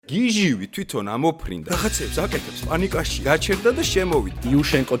გიჟივი თვითონ ამოფრინდა. რაღაცებს აკეთებს, პანიკაში გაჩერდა და შემოვიდა.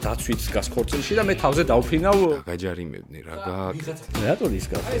 იუშენკო დაცვით გას ქორწილში და მე თავზე დავფრინავ. გაჯარიმებდი რა გააკეთა. რატო ის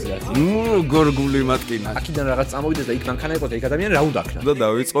გახდა? გორგული მატკინა. აქედან რაღაც წამოვიდეს და იქ მანქანა იყო და იქ ადამიანი რა უნდაქნა. და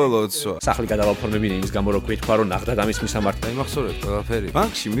დაიწყო ლოცვა. სახლი გადავაფორმებინე იმის გამო რომ გვეთქვა რომ ნახდა ამის მისამართი. დაიმახსოვრეთ ყველაფერი.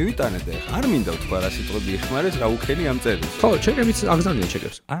 ბანკში მივიტანე და არ მინდა ვთქვა რა სიტყვები იხმარეს, რა უქენი ამ წერილს. ხო, ჩეკებიც აგზავნიან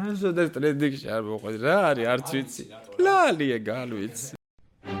ჩეკებს. არასოდეს ტრენდინგში არ მოყვეთ რა არის არც ვიცი. ლალია განვიცი.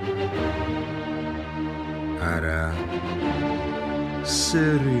 არა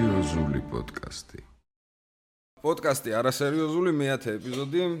სერიოზული პოდკასტი. პოდკასტი არასერიოზული მე-10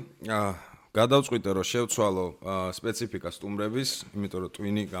 ეპიზოდი. გადავწყვიტე რომ შევცვალო სპეციფიკა სტუმრების, იმიტომ რომ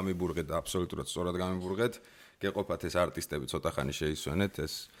ტვინი გამიბურღეთ და აბსოლუტურად სწორად გამიბურღეთ. გეყოფათ ეს არტისტები ცოტა ხანი შეისვენეთ,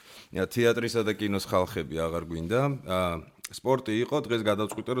 ეს თეატრისა და კინოს ხალხები აღარ გვინდა. სპორტი იყო, დღეს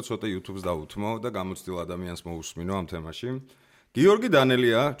გადავწყვიტე რომ ცოტა YouTube-ს დავუთმო და გამოცდილ ადამიანს მოусმინო ამ თემაში. გიორგი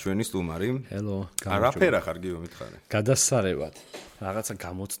დანელია, ჩვენი სტუმარი. ჰელო, არაფერა ხარ გიო მითხარე. გადასარევად. რაღაცა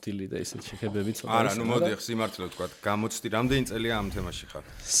გამოცდილი და ისეთ შეხედები ცოტა. არა, ნუ მოდი სიმართლე ვთქვა, გამოცდი რამდენი წელია ამ თემაში ხარ?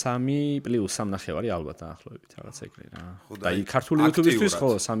 3 + 3 ნახევარი ალბათ დაახლოებით რაღაც ეგრე რა. და ქართული YouTube-ისთვის ხო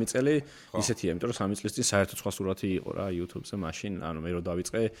 3 წელი ისეთია, იმიტომ რომ 3 წლის წინ საერთოდ სხვა სურათი იყო რა YouTube-ზე მაშინ, ანუ მე რო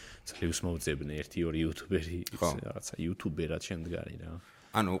დავიწყე ძლივს მოვძებნე 1-2 იუთუბერი, რაღაცა იუთუბერად შემდგარი რა.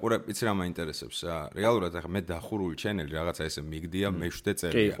 ანუ უყურე, იცი რა მაინტერესებს? რეალურად ახლა მე დახურული ჩენელი რაღაცა ესე მიგდია, მეშვიდე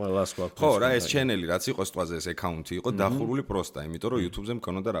წერია. კი, ყველა სხვა. ხო, რა ეს ჩენელი რაც იყო სტვაზე ეს აკაუნთი იყო დახურული პროსტა, იმიტომ რომ YouTube-ზე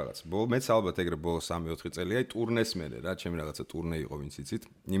მქონოდა რაღაც. მეც ალბათ ეგრე ბოლოს 3-4 წელი აი ტურნეს მერე რა, ჩემი რაღაცა ტურნე იყო ვინც იცით.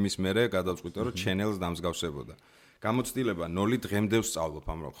 იმის მერე გადავწყვიტე რომ ჩენელს დამსგავსებოდა. გამოცდილება 0 დღემდე ვსწავლობ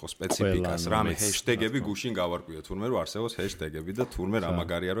ამ ხო სპეციფიკას, რამე ჰეშტეგები გუშინ გავარკვიო, თურმე რომ არსებობს ჰეშტეგები და თურმე რა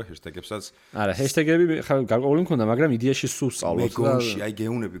მაგარია რომ ჰეშტეგებსაც არა, ჰეშტეგები ხა გარკვეული მქონდა, მაგრამ იდეაში სულ ვსწავლობ და გონში, აი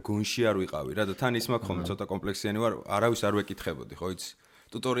გეუნები გონში არ ვიყავი რა და თან ის მაქვს ხოლმე ცოტა კომპლექსიანი ვარ, არავის არ ვეკითხებოდი, ხო იცი?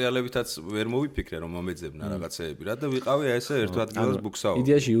 ტუტორიალებითაც ვერ მოვიფიქრე რომ მომეძებნა რაღაცეები რა და ვიყავი ესე ერთ ადგილას ბუქსაო.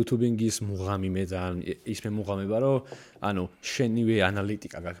 იდეაში YouTube-ის მუღამი მე ძალიან ის მე მუღამება რომ ანუ შენივე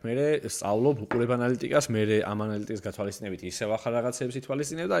ანალიტიკა გაქვს მე სწავლობ უყურებ ანალიტიკას მე ამ ანალიტიკის გათვალისწინებით ისევ ახალ რაღაცებს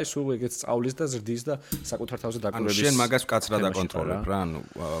ითვალისწინებ და აი სულ ეგეც სწავლის და ზრდის და საკუთარ თავზე დაკვირვების შენ მაგას ვკაცრად აკონტროლებ რა ანუ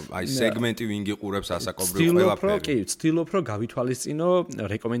აი სეგმენტი ვინ გიყურებს ასაკობრივ ყველაფერი კი ვცდილობ რომ გავითვალისწინო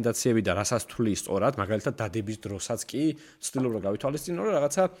რეკომენდაციები და რასაც თვლის სწორად მაგალითად დადების დროსაც კი ვცდილობ რომ გავითვალისწინო რომ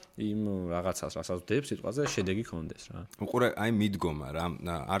რაღაცა იმ რაღაცას რასაც ვდებ სიტყვაზე შედეგი ქონდეს რა. უყურე აი მიდგომა რა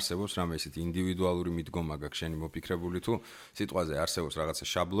არსებობს რამე ისეთი ინდივიდუალური მიდგომა გაქვს შენი მოფიქრებული თუ სიტყვაზე არსებობს რაღაცა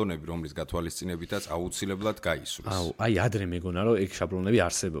შაბლონები რომლის გათვალისწინებითაც აუცილებლად გაისურვეს. აუ აი ადრე მეგონა რომ ეგ შაბლონები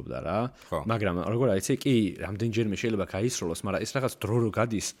არსებობდა რა. მაგრამ როგორ აიცი კი რამდენჯერმე შეიძლება გაისროლოს, მაგრამ ეს რაღაც დრო რო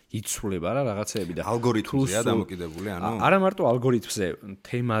გადის იცვლება რა რაღაცეები და ალგორითმზეა დამოკიდებული ანუ არა მარტო ალგორითმზე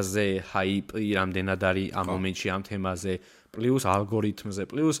თემაზე ჰაიპი რამდენად არის ამ მომენტში ამ თემაზე პლუს ალგორითმზე,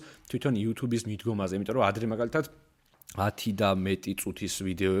 პლუს თვითონ YouTube-ის მიდგომაზე, იმიტომ რომ ადრე მაგალითად 10 და მეტი წუთის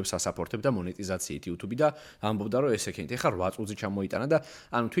ვიდეოებს ასაპორტებ და მონეტიზაციით YouTube და ამბობდა რომ ეს ეკენით. ეხლა 8 წუთი ჩამოიტანა და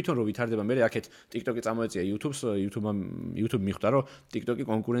ანუ თვითონ რო ვითარდება მე აქეთ TikTok-ი წამოეწია YouTube-ს, YouTube მიხვდა რომ TikTok-ი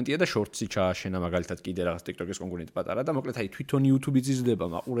კონკურენტია და Shorts-ი ჩააშენა მაგალითად კიდე რაღაც TikTok-ის კონკურენტი პატარა და მოკლედ აი თვითონ YouTube-ი ზიზდება,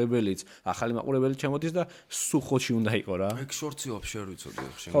 მაყურებელიც, ახალი მაყურებელი ჩამოდის და სუხოჩი უნდა იყო რა. ეგ Shorts-ი ვაფშე არ ვიცოდი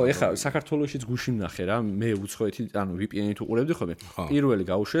ხშენ. ხო, ეხლა საქართველოშიც გუშინ ნახე რა, მე უცხოეთი ანუ VPN-ით უყურებდი ხოლმე. პირველი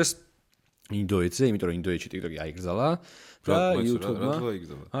გაუშვეს ინდოეთზე, იმიტომ რომ ინდოეთში TikTok-ი აიგრძალა და YouTube-მა.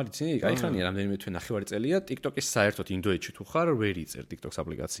 არიცი, აიხანია რამდენიმე თვე ნახევარი წელია TikTok-ის საერთოდ ინდოეთში თუ ხარ, ვერ იწერ TikTok-ს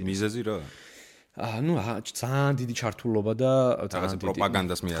აპლიკაცია. მიზეზი რა? ანუ ძალიან დიდი ჩართულობა და რაღაც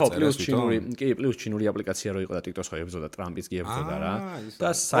პროპაგანდას მიაწერეს თვითონ. კი, პლუს ჩინური აპლიკაცია რო იყო და TikTok-ს ხო ებრძოდა, ტრამპიც კი ებრძოდა რა. და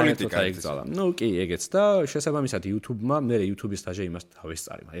საერთოდ აიგრძალა. ნუ კი, ეგეც და შესაბამისად YouTube-მა, მე YouTube-ის დაჟე იმას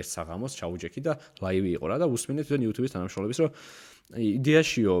დავესწარი, ერთ საღამოს ჩაუჯექი და ლაივი იყო რა და უსმინე თვითონ YouTube-ის თანამშრომლებს რომ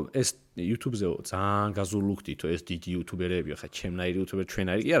იდეაშიო ეს YouTube-ზეო ძალიან გაზულუხდითო ეს დიდი YouTuber-ები ხა ჩემნაირი YouTuber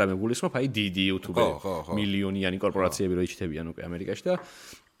ჩვენაირი კი არა მე გულისხმობ აი დიდი YouTuber მილიონიანი კორპორაციები რო იჩთებიან უკვე ამერიკაში და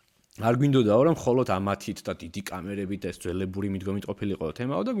არ გვინდოდაო რომ მხოლოდ ამათით და დიდი კამერებით და ეს ძველებური მიდგომით ყოფილიყო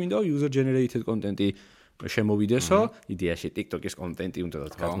თემაო და გვინდაო user generated content-ი შემოვიდესო იდეაში TikTok-ის კონტენტი უნდა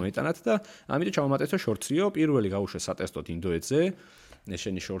გადმოიტანათ და ამიტომ ჩავამატეთო Shorts-იო პირველი გაუშვეს სატესტოდ ინდოეთზე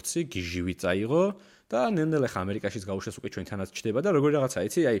ნეშენი Shorts-ი გიჟივი წაიღო და ნელ-ნელა ხა ამერიკაშიც გაუშვეს უკვე ჩვენთანაც ჩდება და როგორი რაღაცა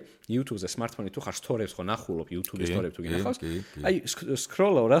იცი აი YouTube-ზე smartphone-ით თუ ხარ stories ხო ნახულობ YouTube-ის stories თუ გინახავს აი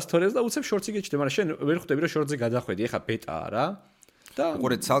scroll-ო რა stories და უცებ Shorts-ი გეჩდება მაგრამ შენ ვერ ხვდები რომ Shorts-ზე გადახვედი ეხა ბეტაა რა და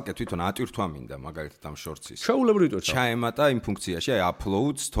უყურე ცალკე თვითონ ატვირთვა მინდა მაგალითად ამ Shorts-ის შეულებრივი ტვირთვა ჩაემატა იმ ფუნქციაში აი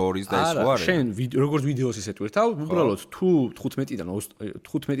upload stories და ეს ხო არის შენ როგორც ვიდეოს ისე ტვირთავ უბრალოდ თუ 15-დან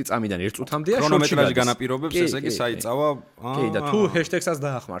 15 წამიდან 1 წუთამდეა Shorts-ი ქრონომეტრაჟი განაპირობებს ესე კი საიწავა კი და თუ hashtag-საც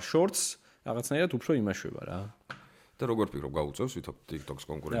დაახმარ Shorts რაღაცნაირად უფრო იმაშვება რა. და როგორ ფიქრობ გაუწევს ვითომ TikTok-ს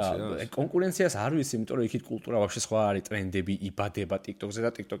კონკურენციას? კონკურენციას არ ვიცი, იმიტომ რომ იქით კულტურა ვაფშე სხვა არის, ტრენდები იბადება TikTok-ზე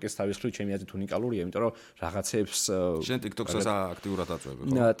და TikTok-ის თავის მხრივ ჩემი აზრით უნიკალურია, იმიტომ რომ რაღაცებს შენ TikTok-ს აქტიურად აწვევი,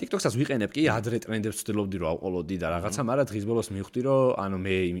 ხო? TikTok-ს ვიყენებ კი, ადრე ტრენდებს ვცდილობდი რომ ავყოლოდი და რაღაცა, მაგრამ დღის ბოლოს მივხვდი რომ ანუ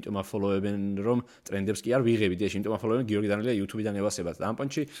მე იმიტომ აფოლოებენ რომ ტრენდებს კი არ ვიღები და იმიტომ აფოლოებენ გიორგი დანელია YouTube-დან ევასებათ და ამ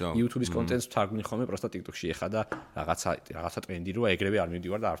პონჩი YouTube-ის კონტენტს ვთარგმნი ხოლმე პროსტა TikTok-ში ეხა და რაღაცა ტრენდი როა ეგრევე არ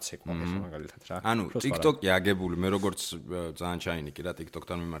მივდივარ და არც ეკვა ეს მაგალითად რა. ანუ TikTok-ი აგებული მე როგორც ძალიან ჩაინიკი რა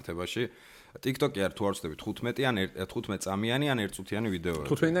TikTok-თან მიმართებაში. TikTok-ი არ თუ არ ვცდები 15 წამიანი ან 1 წუთიანი ვიდეოები.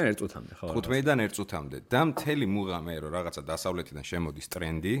 15-დან 1 წუთამდე, ხო. 15-დან 1 წუთამდე. და მთელი მუღამე რომ რაღაცა დასავლეთიდან შემოდის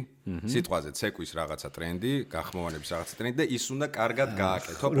ტრენდი, სიტყვაზე ცეკვის რაღაცა ტრენდი, გახმოვანების რაღაცა ტრენდი და ის უნდა კარგად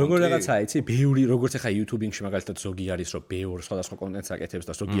გააკეთო. როგორ რაღაცაა, იცი, ბევრი როგორც ახლა YouTube-ში მაგალითად ზოგი არის რომ ბევრი სხვადასხვა კონტენტს აკეთებს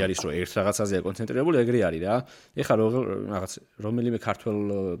და ზოგი არის რომ ერთ რაღაცაზეა კონცენტრირებული, ეგრე არის რა. ეხლა რაღაც რომელიმე ქართველ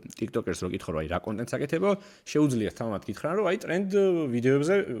TikTokers რო კითხო რომ აი რა კონტენტს აკეთებო, შეუძლიათ თამამად გითხრან რომ აი ტრენდ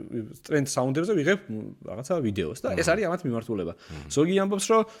ვიდეოებზე, ტრენდ საუნდებზე ვიღებ რაღაცა ვიდეოს და ეს არის ამათ მიმართულება. ზოგი ამბობს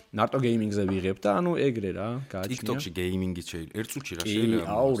რომ ნარტო გეიმინგზე ვიღებ და ანუ ეგრე რა, გააჩნია. TikTok-ში გეიმინგი შეიძლება 1 წუთში რა შეიძლება.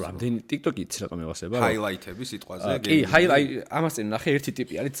 აუ, რამდენი TikTok-ი ცოტა მევასება. ჰაილაითები სიტყვაზე გეიმინგი. კი, ჰაილაი ამას წინ ნახე ერთი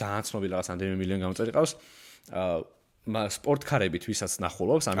ტიპი არის ძალიან ცნობილი რაღაც ამდენი მილიონი გამოწერი ყავს. სპორტკარებით ვისაც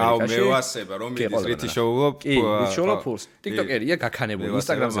ნახულობს ამერიკაში. აუ, მევასება რომ მიდის რითი შოულობ. კი, შოულობ ფულს. TikTok-ერია გაქანებული.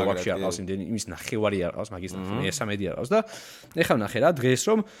 Instagram-ზე ვაფშე არ ყავს იმდენი იმის ნახევარი არ ყავს, მაგის მესამედი არ ყავს და ეხლა ვნახე რა დღეს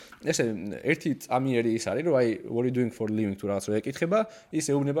რომ ესე ერთი წამიერი ის არის რომ აი what are you doing for living თუ რაღაც რო ეკითხება, ის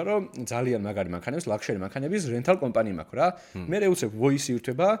ეუბნება რომ ძალიან მაგარი მანქანებს, ლაქშერი მანქანების რენტალ კომპანია მაქვს რა. მე უცებ voice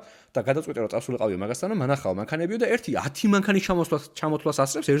ირთვება და გადაწყვეტე რომ წავსულიყავიო მაგასთან რომ მანახავ მანქანებიო და ერთი 10 მანქანის ჩამოთვლას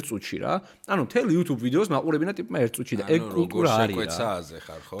ასწრებს 1 წუთში რა. ანუ მთელ YouTube ვიდეოს მაყურებინა ტიპმა 1 წუთში და ეგ კულტურა არის რა. კვეცაზე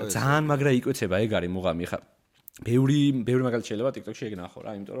ხარ ხო ეს? ძალიან მაგრა იკვეცება ეგ არის მუღამი ხა. ბევრი მაგალითად შეიძლება TikTok-ში ეგ ნახო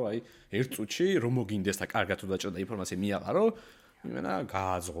რა, იმიტომ რომ აი 1 წუთში რომ მოგინდეს და კარგად თუ დაჭრა და ინფორმაცია მიაყარო, იმენა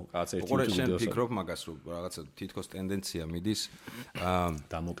გააძღო კაც ერთი ვიდეოს. უყურე შენ ფიქრობ მაგას რომ რაღაცა თითქოს ტენდენცია მიდის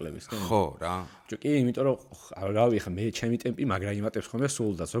დამოკლების და ხო რა. კი, იმიტომ რომ რავი ხა მე ჩემი ტემპი მაგრა იმატებს ხოლმე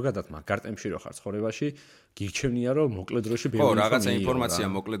სულ და ზოგადად მაგარ ტემპში რო ხარ ცხოვრებაში გირჩევნია რომ მოკლე დროში ბევრი ხო რაღაცა ინფორმაცია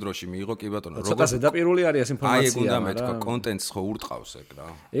მოკლე დროში მიიღო კი ბატონო ცოტა ზედაპირული არის ეს ინფორმაცია აი უნდა მეთქვა კონტენტს ხო ურტყავს ეგ რა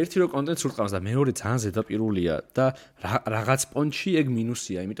ერთი რო კონტენტს ურტყავს და მეორე ძალიან ზედაპირულია და რაღაც პონჩი ეგ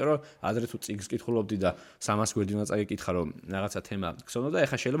მინუსია იმიტომ რომ ადრე თუ წიგს კითხულობდი და 300 გვერდი უნდა წაგეკითხა რომ რაღაცა თემა გქონოდა და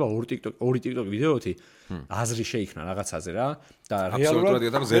ეხლა შეიძლება ორი TikTok ვიდეოთი აზრი შეიქმნა რაღაცაზე რა და რეალურად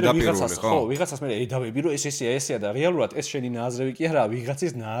ზედაპირული ხო ვიღაცას მე ედავები რომ ესეა და რეალურად ეს შენი ნააზრევი კი არა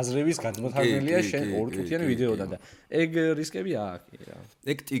ვიღაცის ნააზრევის გადმოთარგმნილია შენ ორწუთიანი ვიდეოდან და ეგ რისკები აქვს რა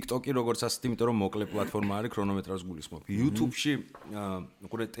ეგ TikTok-ი როგორც ასეთი იმიტომ რომ მოკლე პლატფორმა არის ქრონომეტრაჟს გულისხმობ YouTube-ში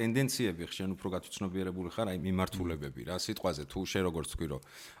უყურე ტენდენციები ხშენ უფრო გაცნობიერებული ხარ აი მიმართულებები რა სიტყვაზე თუ შენ როგორც თქვი რომ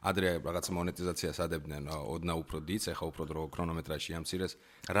ადრე რაღაც მონეტიზაციას ადებდნენ ოდნა უფრო დიც ეხა უფრო დრო ქრონომეტრაჟში ამცირეს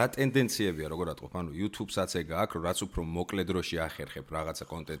რა ტენდენციებია როგორ ატყობ ანუ YouTube-საც ეგ აქვს რომ რაც უფრო მოკლე დროში ახერხებ რაღაცა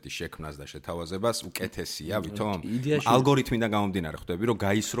კონტენტის შექმნას და შეთავაზებას უკეთესია ვითომ ალგორითმიდან გამომდინარე ხვდები რომ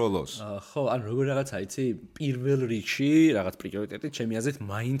გაისროლოს ხო ანუ როგორ რაღაცა იცი პირველ რიგში რაღაც პრიორიტეტით ჩემი აზრით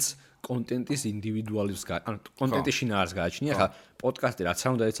მაინც კონტენტის ინდივიდუალიზმს ანუ კონტენტის შინაარს გააჩნია ხა პოდკასტი რაც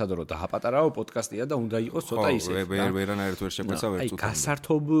არ უნდა ეცადო რომ დააპატარაო პოდკასტია და უნდა იყოს ცოტა ისე ვერანაირად ვერ შეგვეცა ვერ წუთი აი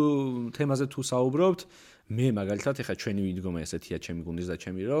გასართობ თემაზე თუ საუბრობთ მე მაგალითად ეხა ჩვენი ვიდგომა ესეთია ჩემი გუნდის და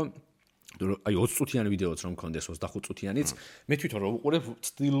ჩემი რომ აი 20 წუთიანი ვიდეოც რომ მქონდეს 25 წუთიანიც მე თვითონ რომ უყურებ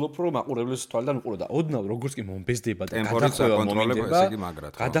ვცდილობ რომ მაყურებლის თვალიდან უყურო და ოდნავ როგორც კი მომბეზდება და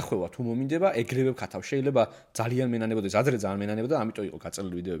გადახვევა თუ მომინდება ეგრევე ვქათავ შეიძლება ძალიან მენანებოდეს ადრე ძალიან მენანებოდა ამიტომ იყო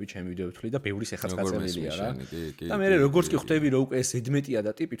გაწელილი ვიდეოები ჩემი ვიდეოები თვლი და ბევრი ეხაც გაწელილია რა და მე როგორც კი ხვდები რომ უკვე ეს ედმეტია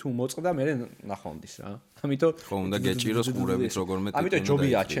და ტიპი თუ მოწყდა მე ნახონდის რა ამიტომ ხო უნდა გეჭიროს ყურებით როგორმე ტიპი ამიტომ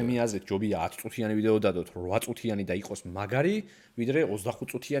ჯობია ჩემი აზრით ჯობია 10 წუთიანი ვიდეო დადოთ 8 წუთიანი და იყოს მაგარი ვიდრე 25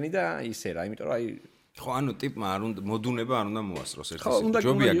 წუთიანი და ისე რა იმიტომ რომ აი ხო ანუ ტიპმა არ უნდა მოდუნება არ უნდა მოასწროს ერთის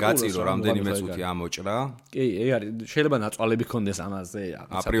ჯობია გაწირო რამდენიმე წუთი ამოჭრა კი ეგ არის შეიძლება ნაწვალები ქონდეს ამაზე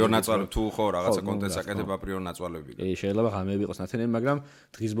აპრიორ ნაწვალები თუ ხო რაღაცა კონტენტს აკეთებ აპრიორ ნაწვალები კი შეიძლება ღამეები იყოს ნათენები მაგრამ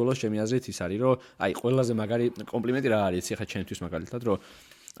დღის ბოლოს ჩემი აზრით ის არის რომ აი ყველაზე მაგარი კომპლიმენტი რა არის ეხლა ჩემთვის მაგალითად რომ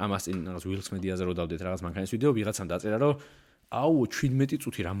ამას წინ რაღაც ვილს მედიაზე რო დავდეთ რაღაც მანქანის ვიდეო ვიღაცამ დაწერა რომ აუ 17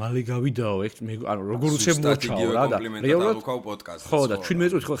 წუთი რა მალე გავიდაო ეგ ანუ როგორ უცებ მოჩაო რა და რეალურად ხო და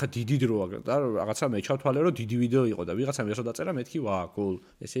 17 წუთი ხო ხა დიდი დროა და რაღაცა მე ჩავთვალე რომ დიდი ვიდეო იყო და ვიღაცამ ესო დაწერა მეთქი ვა გულ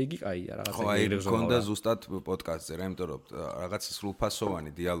ესე იგი კაია რაღაცა ხო აი გონდა ზუსტად პოდკასტზე რა იმიტომ რომ რაღაც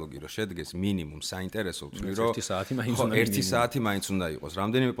სრულფასოვანი დიალოგი რო შედგეს მინიმუმ საინტერესო ვთვლი რომ 1 საათი მაინც უნდა 1 საათი მაინც უნდა იყოს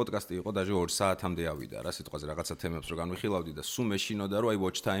რამდენიმე პოდკასტი იყო დაჟე 2 საათამდე ავიდა რა სიტყვაზე რაღაცა თემებს რო განვიხილავდი და სულ მეშინოდა რომ აი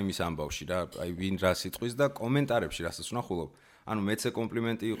watch time-ის ამბავში რა აი ვინ რა სიტყვის და კომენტარებში რასაც ვნახულობ ანუ მეც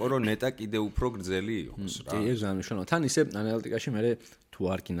კომპლიმენტი იყო, რომ ნეტა კიდე უფრო გრძელი იყოს რა. კი, ეს ზამიშონო. თან ისე ანალიტიკაში მე თუ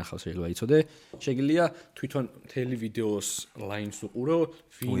არ გინახავს შეიძლება იცოდე, შეგიძლია თვითონ მთელი ვიდეოს ლაინს უყურო,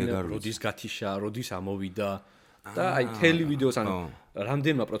 ვინ როდის გათიშა, როდის ამოვიდა და აი მთელი ვიდეოს ანუ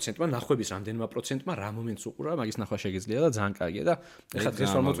რამდენმა პროცენტმა, ნახვების რამდენმა პროცენტმა რა მომენტს უყურა, მაგის ნახვა შეგიძლია და ძალიან კარგია და ეხლა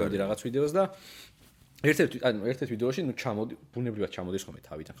დღეს რომ მოწვევდი რაღაც ვიდეოს და ერთ ვიდეოში ჩამოდი, ბუნებრივად ჩამოდის ხოლმე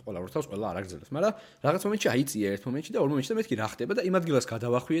თავიდან, ყველა როთავს, ყველა არ აგრძელებს, მაგრამ რაღაც მომენტში აიწია ერთ მომენტში და ორ მომენტში და მეთქი რა ხდება და იმ ადგილას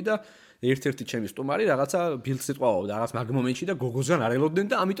გადავახვიე და ერთ-ერთი ჩემი სტუმარი რაღაცა ბილდს იტყვაოდა რაღაც მაგ მომენტში და გოგოზგან არ ელოდნენ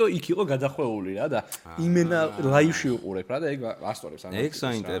და ამიტომ იქ იყო გადახვეული რა და იმენა ლაივში უყურებ რა და ეგ ასტორებს ანუ ეგ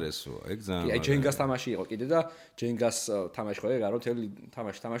საინტერესოა, ეგ ძალიან. კი, აი ჯენგას თამაში იყო კიდე და ჯენგას თამაში ხო ეგ არო თელი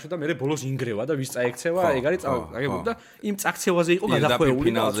თამაში თამაშო და მე ბოლოს ინგრევა და ვის წაექცევა, ეგ არის წაგებულა და იმ წაქცევაზე იყო გადახვეული და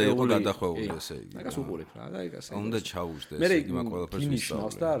ფინალზე იყო გადახვეული ესე იგი. მაგას უყურებ რა და ეგ ასე. უნდა ჩაუждდეს იგი მაგ ყველაფერს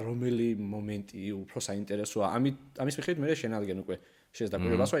ვისწავლოს და რომელი მომენტი უფრო საინტერესოა. ამის მიხედვით მე შენადგენ უკვე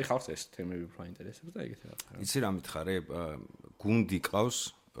შესაძლებლობას ვაი ხალხს ეს თემები უფრო აინტერესებს და ეგეთი რაღაცა. იცი რა მითხარე, გუნდი ყავს,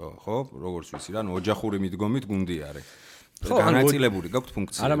 ხო, როგორც ვიცი რა, ოჯახური მიდგომით გუნდი არის. განაწილებული გაქვთ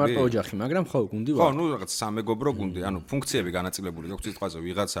ფუნქციები? არა მარტო ოჯახი, მაგრამ ხო, გუნდი ვარ. ხო, ნუ რაღაც სამეგობრო გუნდი, ანუ ფუნქციები განაწილებული გაქვთ სიტყვაზე,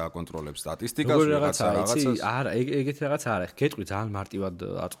 ვიღაცა აკონტროლებს სტატისტიკას, ვიღაცას. არა, ეგეთი რაღაც არა. გეტყვი ძალიან მარტივად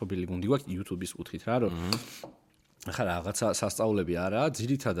აწყობილი გუნდი გვაქვს YouTube-ის კუთხით რა, რომ ახლა რაღაცა სასწაულები არა,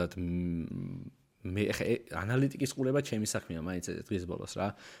 ძირითადად მე ანალიტიკის ყურება ჩემი საქმეა მაინც დღის ბოლოს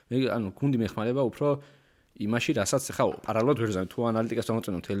რა. მე ანუ გუნდი მეხმარება უფრო იმაში, რასაც ხა პარალელურად ვერ ზამთრ თუ ანალიტიკას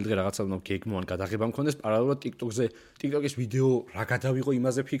დავაწვენო მთელი დღე რაღაცა უნდა გეგმო ან გადაღება მქონდეს პარალელურად TikTok-ის ვიდეო რა გადავიღო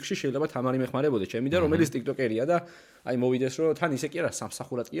იმაზე ფიქში შეიძლება თამარი მეხმარებოდეს ჩემი და რომელიც TikTok-ერია და აი მოვიდეს რომ თან ისე კი არა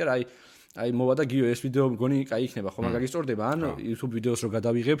სამსახურად კი არა აი მოვა და გიო ეს ვიდეო მგონი კაი იქნება ხო მაგ გაგისწორდება ან YouTube ვიდეოს რო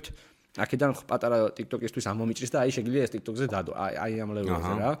გადავიღებთ აქედან პატარა TikTok-ისთვის ამომიჭრის და აი შეგიძლია ეს TikTok-ზე დადო აი ამ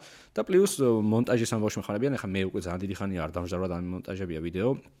ლეველზე რა და პლუს მონტაჟის ამბავში მეხმარებიან ახლა მე უკვე ძალიან დიდი ხანია არ დამჟდარვად ამ მონტაჟებია ვიდეო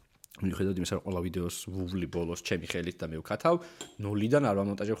მიუხედავად იმისა რომ ყველა ვიდეოს ვუვლი ბოლოს ჩემი ხელით და მე ვქათავ ნოლიდან არ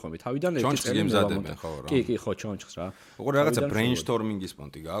ვამონტაჟებ ხოლმე თავიდან ერთი წელი მზადებენ ხო რა კი ხო ჩონჩხს რა უყურე რაღაცა brainstorming-ის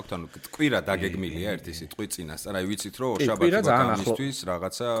პონტი გააქვთ ანუ კვირა დაგეგმილია ერთი სიტყვით წინასწარ აი ვიცით რომ შაბათი ვაკამისთვის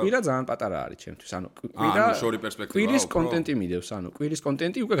რაღაცა კვირა ძალიან პატარა არის ჩემთვის ანუ კვირა შორი პერსპექტივა კვირის კონტენტი მიდევს ანუ კვირის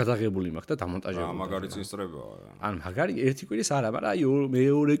კონტენტი უკვე გადაღებული მაქვს და დამონტაჟებული მაგარი წინსწრებაა ანუ მაგარი ერთი კვირის არა მაგრამ აი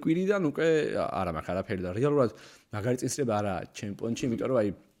მეორე კვირიდან უკვე არა მაქვს არაფერი და რეალურად მაგარი წინსწრება არა ჩემპიონში იმიტომ რომ აი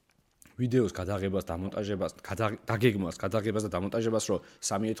ვიდეოს გადაღებას, დამონტაჟებას, დაგეგმვას, გადაღებას და დამონტაჟებას რო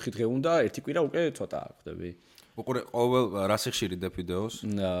 3-4 დღე უნდა, ერთი კვირა უკვე ცოტა ხდები. უყურე ყოველ რას ხშირიდებ ვიდეოს?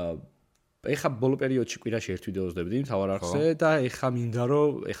 ეხა ბოლო პერიოდში კვირაში ერთ ვიდეოს დებდი მთავარ არხზე და ეხა მინდა რომ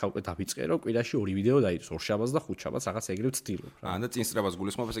ეხა უკვე დავიწყე რომ კვირაში 2 ვიდეო დაიწყოს, ორშაბათს და ხუთშაბათს რაღაც ეგრევე ვცდილობ რა. და წინსწრებას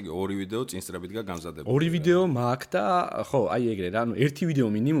გულისხმობს, ესე იგი 2 ვიდეო წინსწრებით გამზადებული. 2 ვიდეო მაქვს და ხო, აი ეგრე რა, ანუ ერთი ვიდეო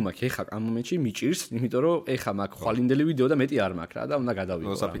მინიმუმ აქვს ეხა ამ მომენტში მიჭირს, იმიტომ რომ ეხა მაქვს ხვალინდელი ვიდეო და მეტი არ მაქვს რა და უნდა გადავიღო.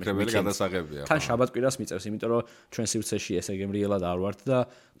 მოსაფიქრებელი გადასაღებია. თან შაბათ კვირას მიწევს, იმიტომ რომ ჩვენ სივრცეში ესე გემრიელად არ ვართ და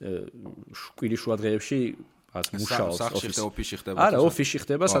კვირის შუა დღეებში ას მუშაობს ოფისში ხდება. არა, ოფისში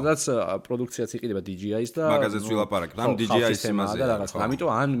ხდება, სადაც პროდუქციაც იყიდება DJI-ს და მაგაზეც ვილაპარაკებ. ამ DJI-ის იმაზე და რაღაც. ამიტომ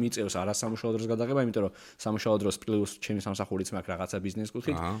ან მიწევს არასამუშაო დროს გადაღება, იმიტომ რომ სამუშაო დროს პლუს ჩემი სამსახურიც მაქვს რაღაცა ბიზნეს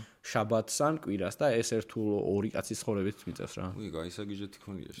კუთხით. შაბათს ან კვირას და ეს ერთ თუ ორი კაცის ცხოვრებით მიწევს რა. უი, გაისაგიჟეთი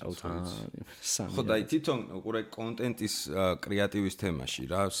ქონია შეცვლილი. ხო, და თვითონ უყურე კონტენტის კრეატივის თემაში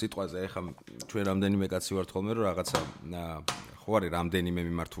რა, სიტყვაზე ეხა ჩვენ რამდენიმე კაცი ვართ ხოლმე რომ რაღაცა ხო არის რამდენიმე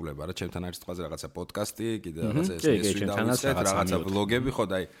მიმართულება რა, ჩემთან არის სიტყვაზე რაღაცა პოდკასტი, კიდე რაღაცა ეს დავიწყეთ, რაღაცა ვლოგები, ხო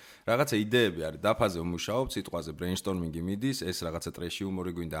და აი რაღაცა იდეები არის, დაფაზე ვმუშაობ, სიტყვაზე brainstorming-ი მიდის, ეს რაღაცა ტრეში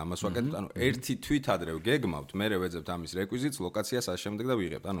უმორი გვინდა, ამას ვაკეთებთ, ანუ ერთი თვით ადრე ვგეგმავთ, მერე ვეძებთ ამის რეკვიზიტს, ლოკაციას ამ შემდეგ და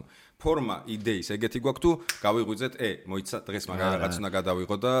ვიღებთ. ანუ ფორმა იდეის ეგეთი გვაქვს თუ გავიღვიძეთ, მოიცა დღეს მაგარ რაღაც უნდა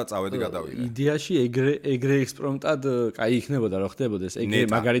გადავიღო და წავედი გადავიღე. იდეაში ეგრე ექსპრომტად კაი იქნებოდა რა ხდებოდეს, ეგრე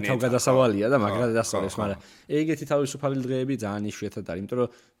მაგარი თავგადასავალია და მაგრად დასწავლეს, მაგრამ ეგეთი თავისუფალი დღეები ძალიან იშვიათად არის, იმიტომ რომ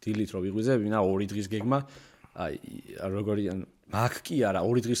დილით რო ვიღვიძებ, ვინა 2 დღის გეგმა, აი როგორი მაქვს კი არა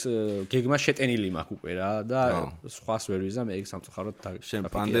 2 დღის გეგმა შეტენილი მაქვს უკვე რა და სხვას ვერ ვიზამ ეგ სამწუხაროდ შენ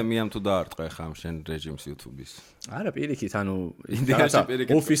პანდემიამ თუ დაარტყა ხა შენ რეჟიმს YouTube-ის არა პირიქით ანუ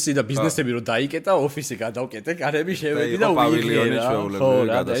ოფისი და ბიზნესები რო დაიკეტა ოფისი გადავკეტე კარები შევედი და პავილიონი შეულებრივი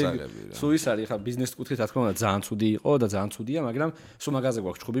გადასაღები რა სულ ის არის ხა ბიზნეს კუთხით რა თქმა უნდა ძალიან ცუდი იყო და ძალიან ცუდია მაგრამ სულ მაგაზე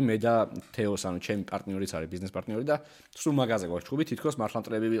გვაქვს ჩხუბი მე და თეოს ანუ ჩემი პარტნიორიც არის ბიზნეს პარტნიორი და სულ მაგაზე გვაქვს ჩხუბი თითქოს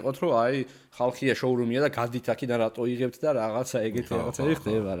მართლამტრები ვიყოთ რომ აი ხალხია შოურუმია და გადით აქედან რატო იღებთ და რაღაცა ეგეთი რაღაცები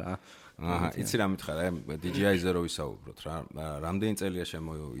ხდება რა. აჰა, იცი რა მითხარ, DJI-ზე რო ვისაუბროთ რა, რამდენი წელია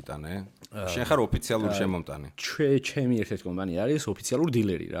შემოიტანე? შენ ხარ ოფიციალური შემომტანი? ჩემი ერთ-ერთი კომპანია არის ოფიციალური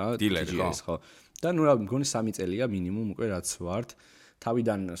დილერი რა, DJI-ის ხო. და ნუ რა მგონი 3 წელია მინიმუმ უკვე რაც ვართ.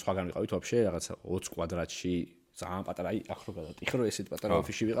 თავიდან სხვაგან ვიყავით ვაფშე რაღაცა 20 კვადრატში ძალიან პატარა, აი ახლა გადატიხრო ესეთ პატარა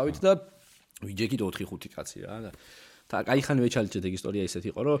ოფისში ვიყავით და ვიჯექით 4-5 კაცი რა და კაიხანი ვეჩალიჭეთ ეგ ისტორია ისეთ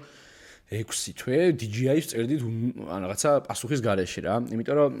იყო რომ 6 თვე DJI-ს წერდით ან რაღაცა პასუხის გარეშე რა.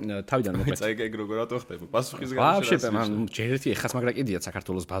 იმიტომ რომ თავიდან მოკლედ ეგ როგორ რატო ხდება? პასუხის გარეშე. ვაფშე, მან ჯერეთი ეხას მაგრა კიდია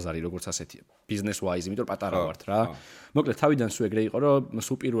საქართველოს ბაზარი როგორც ასეთია. business wise, იმიტომ რომ პატარა ვართ რა. მოკლედ თავიდან სულ ეგრე იყო რომ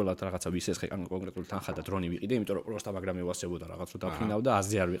სულ პირველად რაღაცა ვისესხე კონკრეტული თანხა და დრონი ვიყიდე, იმიტომ რომ პროსტა მაგრამ მევასებოდა რაღაც რო დაფრინავ და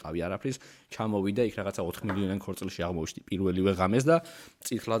აზრი არ ვიყავი არაფრის. ჩამოვიდა იქ რაღაცა 4 მილიონიან ქორწილში აღმოვიშდი პირველივე ღამეს და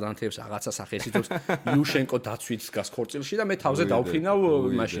წითლად ანთებს რაღაცა სახესითოს იუშენკო დაცვით გას ქორწილში და მე თავზე დავფრინავ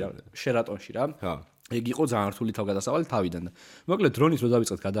იმაში შერატონში რა. ეგ იყო ძალიან რთული თავგადასავალი თავიდან და მოკლედ დრონის რო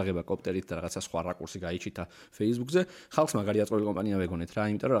დავიწყეთ გადაღება კოპტერით და რაღაცა სხვა რაკურსი გაიჩითა Facebook-ზე, ხალხს მაგარი აწყვეტილი კომპანია ვეგონეთ რა,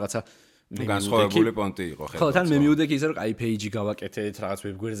 იმიტომ რომ რაღაცა განსხვავებული პონტი იყო ხო, თან მე მივდექი ისე რომ აი page-ი გავაკეთეთ, რაღაც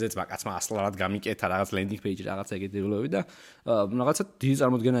web-გვერდზეც მაკაცმა ასლარად გამიკეთა, რაღაც landing page რაღაცა ეგეთი დეველოპები და რაღაცა დიდი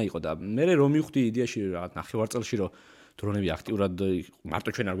წარმოდგენა იყო და მე რომ მივხვდი იდეაში რაღაც ნახევარწელში რომ დრონები აქტიურად მარტო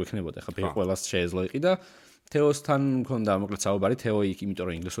ჩვენ არ გვექნებოდა, ხა ყველას შეეძლო იყი და თეოსთან მქონდა მოკლედ საუბარი, თეო იქ იმიტომ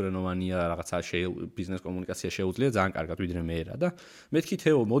რომ ინგლისურენოვანია, რაღაცა ბიზნეს კომუნიკაცია შეუძლია ძალიან კარგად ვიდრე მე რა და მეთქი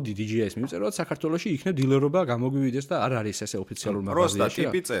თეო მოდი DJI-ს მივწეროთ საქართველოში იქნებ დილერობა გამოგვივიდეს და არ არის ესე ოფიციალურ მაღაზიაში. პროსტა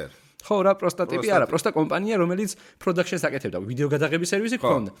ტიპი წერ. ხო რა პროსტა ტიპი არა, პროსტა კომპანია რომელიც production-ს აკეთებდა, ვიდეო გადაღების სერვისი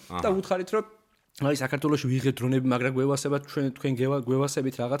გქონდა და უთხარით რომ აი საქართველოში ვიღეთ დრონები, მაგრამ გვევასებათ თქვენ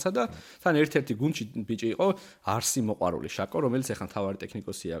გვევასებით რაღაცა და თან ერთ-ერთი გუნდში ბიჭი იყო არსი მოყვარული შაკო, რომელიც ახლა თავარი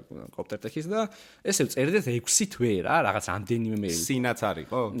ტექნიკოსია კოპტერტექის და ესე წერდეთ 6 თვე რა, რაღაც ამდენიმე მეილი. სინაც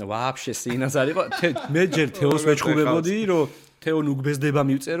არისო? ვაფშე სინაც არისო. მე ჯერ თეოს ვეჩხუბებოდი, რომ თეო ნუგბეზდება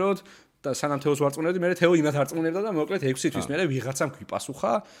მივწეროთ და სანამ თეოს ვარწმუნებდი, მე თეო იმათ არწმუნებდა და მოკლედ 6 თვის მერე ვიღაცამ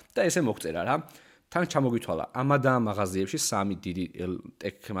გვიპასუხა და ესე მოგწერა რა. თან ჩამოგვითვალა ამადა მაღაზიებში 3 დიდი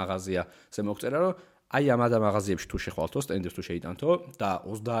ტექ მაღაზიაზე მოგწერა რომ აი ამადა მაღაზიებში თუ შეხვალთო სტენდებს თუ შეიტანთო და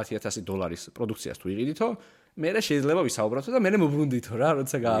 $30,000 პროდუქციას თუ იყიდითო მე შეიძლება ვისაუბრათო და მე მოbrunდითო რა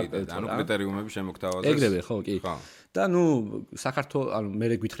როცა გააკეთო ანუ კრიტერიუმები შემოგთავაზეს ეგრევე ხო კი და ნუ საქართველოს ანუ მე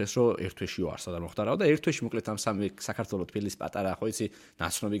გითხრეს რომ ერთ თვეში ვარსა და მოხდარავ და ერთ თვეში მოკლედ ამ სამი საქართველოს თბილისის პატარა ხო იცი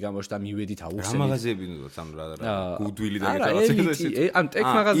ნაცნობი გამოჩნდა მივედით აუხსენით რა მაღაზიები ნუ სამ რა გუდვილი და რაღაცა ისე ამ ტექ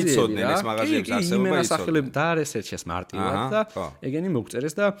მაღაზიები იცოდნენ ეს მაღაზიების არსებობა იცოდნენ და არის ერთშეს მარტივად და ეგენი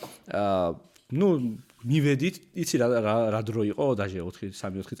მოგწერეს და ნუ მივედით, იცი რა დრო იყო დაჟე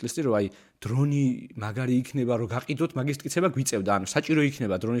 3-4 წლის წინ რომ აი დრონი მაგარი იქნება რომ გაყიდოთ, მაგის ტკიცება გვიწევდა, ანუ საჭირო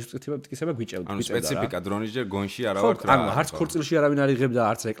იქნება დრონის ტკიცება გვიწევდა. ანუ სპეციფიკა დრონის ჯერ გონში არა ვარ რა. ანუ არც ქორწილში არავინ არ იღებდა,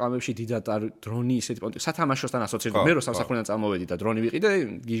 არც რეკლამებში დიდად დრონი ისეთი პონტი. სათამაშოსთან ასოცირდება. მე რომ სამსახურიდან წამოვედი და დრონი ვიყიდე,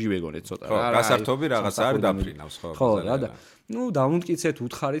 გიჟი ვეგონეთ ცოტა რა. ხო, გასართობი რაღაც არ დაფრინავს ხო. ხო, რა და ნუ დავუმტკიცეთ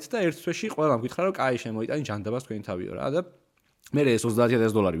უთხარით და ერთ თვეში ყველამ გითხრა რომ კაი შემოიტანი ჯანდაბას თქვენი თავიო რა და მე ეს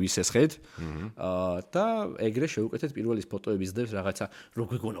 $30,000 ვისესხეთ და ეგრე შევუკეთეთ პირველი ფოტოების დევს რაღაცა რო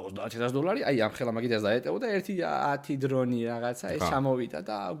გვეგონა $30,000 აი ამ ხელა მაგიდას დაეტევო და ერთი 10 დრონი რაღაცა ეს ჩამოვიდა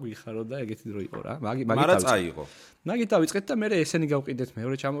და გვიხარო და ეგეთი დრო იყო რა მაგრამ წაიღო მაგით დავიწყეთ და მე ესენი გავყიდეთ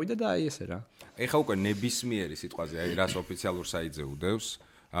მეორე ჩამოვიდა და აი ესე რა ეხა უკვე ნებისმიერი სიტყვაზე აი რას ოფიციალურ საიტზე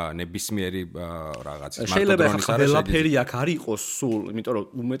უდევს ნებისმიერი რაღაცის შეიძლება ყველაფერი აქ არ იყოს სულ, იმიტომ რომ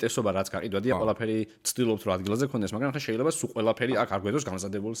უმეტესობა რაც გაყიდვადია, ყველაფერი ცდილობთ რომ ადგილზე ქონდეს, მაგრამ ხა შეიძლება სულ ყველაფერი აქ არ გვედოს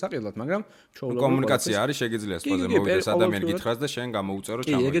განსადებული საყიდლად, მაგრამ კომუნიკაცია არის შეგიძლია სპაზე მოვიდეს ადამიანი გითხრას და შენ გამოუწერო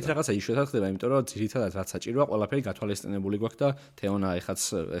ჩამოვიდა. კი, ეგეთ რაღაცა იშვიათად ხდება, იმიტომ რომ ძირითადად რაც საჭიროა, ყველაფერი გათვალისწინებული გვაქვს და თეონა ეხაც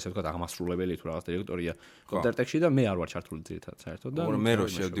ესე ვთქვათ აღმასრულებელი თუ რაღაც დირექტორია კონტერტექში და მე არ ვარ ჩართული ძირითადად საერთოდ და მე რო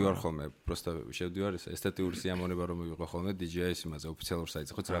შევდივარ ხოლმე, პროსტა შევდივარ ეს ესთეტიური სიამონება რომ მივიღო ხოლმე DJI-ის იმაზე ოფიციალურ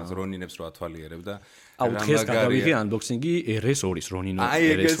საიტზე რაღაც რონინებს რო ათვალიერებ და აუ დღეს გადავიღე unboxing-ი RS2-ის რონინო RS2. აი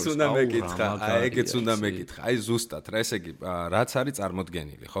ეგეც უნდა მეკითხა, აი ეგეც უნდა მეკითხა. აი ზუსტად რა ესე იგი რაც არის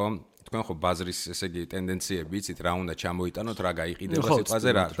წარმოდგენილი, ხო? თქვენ ხო ბაზრის ესე იგი ტენდენციები იცით რა უნდა ჩამოიტანოთ, რა გაიყიდება სიტყვაზე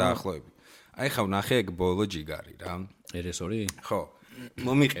რა დაახლოებით. აი ხა ვნახე ეგ ბოლო ჯიგარი რა. RS2? ხო.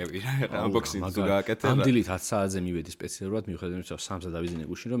 მომიყევი რა unboxing-ს გააკეთე რა. ამ დილით 10 საათზე მივედი სპეციალურად მიუხედავად იმისა, 3-ზე დავიზინე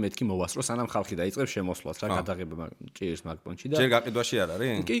გუშინ რომ მეთქი მოვასწრო, სანამ ხალხი დაიწყებს შემოსვლას რა გადაღება ჭირს მაგ-პონჩი და ჯერ გაყიდვაში არ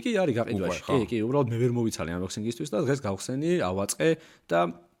არის? კი, არის გაყიდვაში. კი, უბრალოდ მე ვერ მოვიცალე unboxing-ისთვის და დღეს გავხსენი, ავაწყე და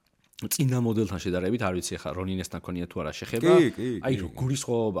წინა მოდელთან შედარებით არ ვიცი ხა რონინესთან ქონია თუ არა შეხება აი როგორი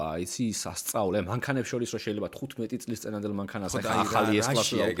სხვაობაა იცი სასწაულე მანქანებს შორის რომ შეიძლება 15 წლის წინანდელ მანქანას ახლა ახალი ეს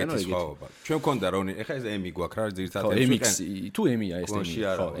კლასი აუკენო ეგეთი ჩვენ მქონდა რონი ახლა ეს ემი გვაქვს რა ძირითადად MX თუ ემია ეს ემი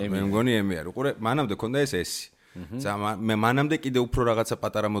ხო მე მგონი ემი არის უყურე მანამდე ქონდა ეს ესი მე მანამდე კიდე უფრო რაღაცა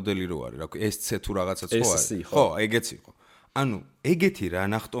პატარა მოდელი რო არის რა ეს C თუ რაღაცა სხვა არის ხო ეგეც იყო ანუ ეგეთი რა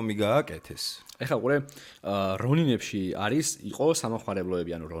ნახტომი გააკეთეს. ეხლა ყურე, რონინებში იყო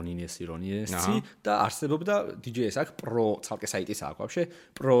სამახმარებლოები, ანუ რონინესი და არსებობდა DJs აქ პრო ცალკე საიტის აქვს ვაფშე,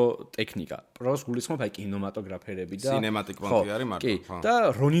 პრო ტექნიკა. პროს გულისხმობ აი კინემატოგრაფერები და სინემატიკ მონტი არის მარტო. კი, და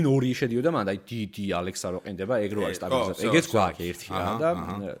რონინ 2 შედიოდა მანდ აი დიდი ალექსა რო ყენდება, ეგ რო არის სტაბილიზატორი. ეგეც გვაქვს ერთი რა და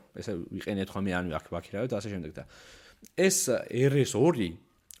ესე ვიყენეთ ხოლმე ანუ აქ ვაქირავეთ და ასე შემდეგ და ეს RS2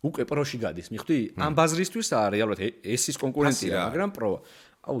 უკვე პროში გადის, მიხვდი? ამ ბაზრისთვის რეალურად ეს ის კონკურენცია, მაგრამ პრო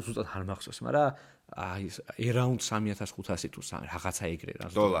აუ ზუსტად არ მახსოვს, მაგრამ აი around 3500 თუ რაღაცა ეგრე რა.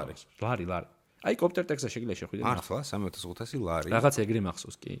 დოლარი. ლარი. აი კოპტერ ტექსტზე შეგიძლია შეხვიდე. მართლა 3500 ლარი. რაღაცა ეგრე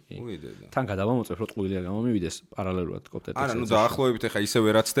მახსოვს კი. უიდედა. თან გადავამოწევ რომ ტყუილია გამომივიდეს პარალელურად კოპტერ ტექსტზე. არა, ნუ დაახლოებით ეხა ისე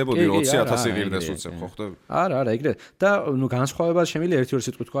ვერაცდებოდი 20000 ღირდეს უცებ, ხო ხვდები? არა, ეგრე. და ნუ განსხვავება შემიძლია ერთი-ორი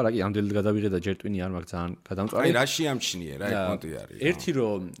სიტყვით თქვა რა, კი ამდელი გადავიღე და ჯერ ტვინი არ მაქვს ძალიან გადამწვარი. აი რა შეამჩნიე რა, ეგ მონტი არის. ერთი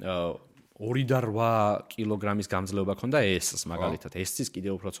რომ 2.8 კილოგრამის გამძლეობა ქონდა S-ს მაგალითად. S-ის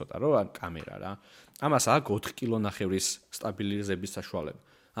კიდევ უფრო ცოტა რო ან კამერა რა. ამას აქვს 4 კილონახევრის სტაბილიზების საშუალება.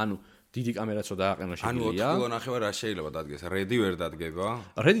 ანუ დიდი კამერაც რო დააყენო შეგვიძლია. ანუ 4 კილონახევრი რა შეიძლება დადგეს? რედი ვერ დადგება?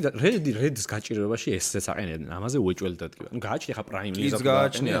 რედის გაჭირვებაში S-ს აყენებდნენ. ამაზე უეჭველი დადგება. ნუ გააჩნია ხა პრაიმის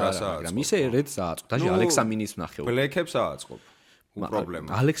გააჩნია რასაც. მაგრამ ისე რედს ააწყო. დაჟე ალექსა მინის ნახევარი. ბლეკებს ააწყობ. პრობლემა.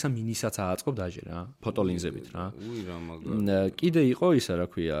 ალექსა მინისაც ააწყობ დაჟე რა, ფოტოლინზებით რა. უი რა მაგარი. კიდე იყო ისა რა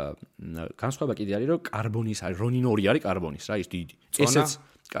ქვია, განსხვავება კიდე არის რომ კარბონის არის, რონინ 2 არის კარბონის რა, ის დიდი. ესეც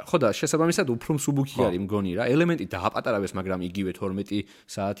ხო და შესაბამისად უფრო მსუბუქი არის მგონი რა. ელემენტი დააპატარავეს, მაგრამ იგივე 12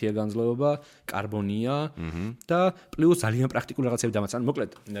 საათია განძლეობა, კარბონია და პლუს ძალიან პრაქტიკული რაღაცები დამაც. ანუ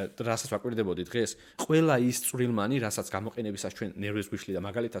მოკლედ, რასაც ვაკვირდებოდი დღეს, ყველა ის წვრილმანი, რასაც გამოყენებისას ჩვენ ნერვებს გვიშლიდა,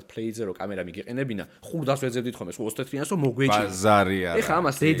 მაგალითად Play-ზე რო კამერა მიგეყენებინა, ხურდას ვეძებდით ხოლმე, 24-იანს რომ მოგვეჭირა. ბაზარია. ეხა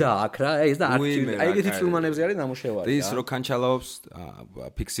ამას დედა აქ რა, ეს და აი ეგეთი წვრილმანებზე არის ნამუშევარი რა. ის რო კანჩალაობს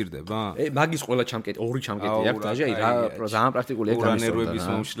ფიქსირდება? მაგის ყველა ჩამკეტი, 2 ჩამკეტი აქვს დაჟე, აი რა, ძალიან პრაქტიკული ეგ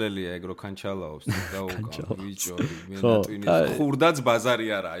გამისწორდა. უმშლელია ეგ რო კანჩალაობს და უკავ ბიჭო მე ნატვინის ხურდაც ბაზარი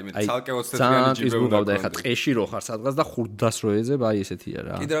არა აი მე ცალკე 20-იანი ჯიბე უნდა და ეხა ტყეში რო ხარ სადღაც და ხურდას რო ეძებ აი ესეთია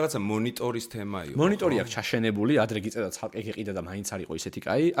რა კიდე რაღაცა მონიტორის თემა იყო მონიტორი აქვს ჩაშენებული ადრე გიწედა ცალკე გიყიდა და მაინც არ იყო ისეთი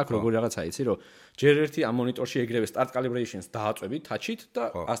კაი აქ როგორი რაღაცა იცი რომ ჯერ ერთი ამ მონიტორში ეგრევე start calibrations დააწვევი ტაჩით და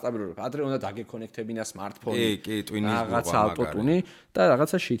ასტაბილურებ ადრე უნდა დაგეკონექტებინა smartphone-ი კი ტვინის რაღაცა ავტოტუნი და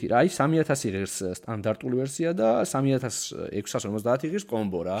რაღაცა შიტი რა აი 3000 ღირს სტანდარტული ვერსია და 3650 ღირს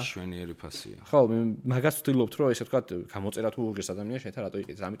კომბო რა შვენიერი ფასია ხო მე მაგას ვთვლობთ რომ ესე ვთქვათ გამოწერა თუ უღირს ადამიანს შეთა რატო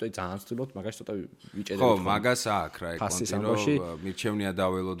იყიდს ამიტომ ძალიან ვთვლობთ მაგას ცოტა ვიჭედებით ხო მაგას აქვს რა ეგ კონტინო მირჩევნია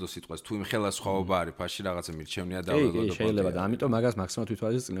დაველოდო სიტყვას თუ იმ ხელა სხვაობა არის ფასში რაღაცა მირჩევნია დაველოდო შეიძლება და ამიტომ მაგას მაქსიმალურად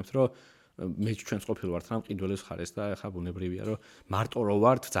ვითვალისწინებთ რომ მე ჩვენს ყოფილ ვართ რა მყიდველებს ხარეს და ახლა ბუნებრივია რომ მარტო რო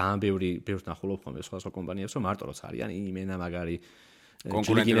ვართ ძალიან ბევრს ნახულობ ხოლმე სხვა კომპანიებს რომ მარტო როც არიან იმენა მაგარი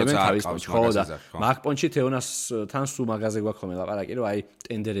კონკურენტებს არის ხო და მაგ პონჩი თეონასთან სულ მაგაზე გვაქვს ხოლმე ლაპარაკი რომ აი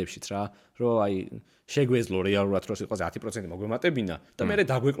ტენდერებშიც რა რომ აი შეგვეძლო რეალურად რომ სიტყვაზე 10% მოგვემატებინა და მე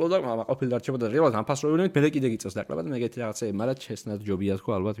დაგვეკლო და ყოფილი დარჩებოდა რეალურად ამ ფასროვინით მე კიდე გიწევს დაკლება და მე ეგეთი რაღაცები მაგრამ ჩესნად ჯობია თქო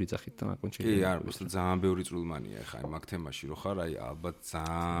ალბათ ვიძახით და მაგ პონჩი კი არა უბრალოდ ძალიან ბევრი წვრილმანია ახლა მაგ თემაში რო ხარ აი ალბათ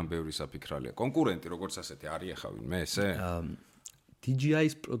ძალიან ბევრი საფიქრალია კონკურენტი როგორც ასეთი არის ახლა ვინმე ესე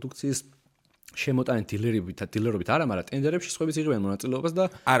DJI-ის პროდუქციის შემოტანენ დილერობით არა, მაგრამ ტენდერებში სხვაებიც იღებენ მონაწილეობას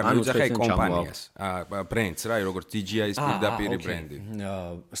და არა, მე ვიძახე კომპანიას, ბრენდს რა, როგორც DJI-ის პირდაპირ ბრენდი.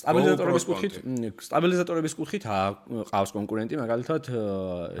 სტაბილიზატორების კუთხით ყავს კონკურენტი, მაგალითად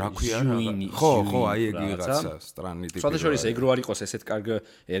ხო, აი ეგ ვიღაცა სტრანი ტიპი. სხვადასხვა ეგ რო არ იყოს ესეთ კარგ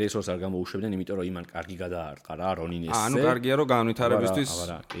RS-ს არ გამოუშვებდნენ, იმიტომ რომ იმან კარგი გადაარტყა რა, რონინ S-ზე. ანუ კარგია რომ განვითარებისთვის.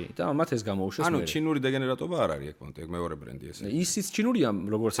 არა, კი. და მათ ეს გამოუშვეს. ანუ ჩინური დეგენერატობა არ არის ეგ პონტი, ეგ მეორე ბრენდი ესე. ისიც ჩინურია,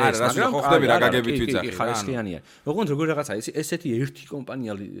 როგორც ეს, მაგრამ გაგებით ვიძახი რა. ხალხიანია. ოღონდ როგორ რაღაცა ისი ესეთი ერთი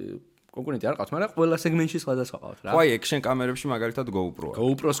კომპანია კონკურენტი არ ყავს, მაგრამ ყველა სეგმენტში სხვადასხვა ყავს რა. ხო, აი action კამერებში მაგალითად GoPro-ა.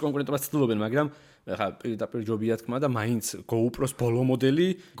 GoPro-ს კონკურენტობას ცდილობენ, მაგრამ ახლა პირდაპირ ჯობია თქმა და მაინც GoPro-ს ბოლო მოდელი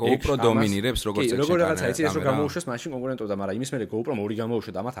GoPro დომინირებს როგორც action კამერა. როგორ რაღაცა ისი ეს რომ გამოუშვეს მაშინ კონკურენტობდა, მაგრამ იმის მერე GoPro-მა 2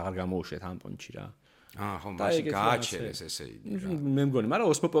 გამოუშვეს და ამათ აღარ გამოუშვეს ამ პონჩი რა. ხო, მაშინ გააჩერეს ესე იგი რა. მე მგონი, მაგრამ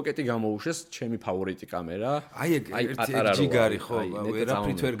Osmo Pocket-ი გამოუშვეს, ჩემი ფავორიტი კამერა. აი ეგ ჯიგარი ხო,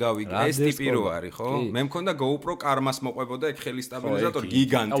 ვერაფრით ვერ გავიგე. ეს ტიპი რო არის ხო? მე მქონდა GoPro კარმას მოყვებოდა ეგ ხელი სტაბილიზატორი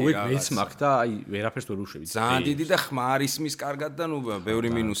გიგანტი რა. აუ მეც მაქვს და აი ვერაფერს ვერ უშვები. ძალიან დიდი და ხმარის მის კარგად და ნუ ბევრი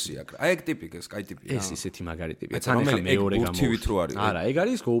მინუსი აქვს. აი ეგ ტიპი, ეს კაი ტიპია. ეს ისეთი მაგარი ტიპია. თან ახლა მეორე გამოუშვეს. არა, ეგ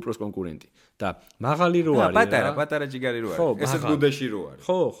არის GoPro-ს კონკურენტი. და მაღალი რო არის რა. პატარა ჯიგარი რო არის. ესეც გუდეში რო არის.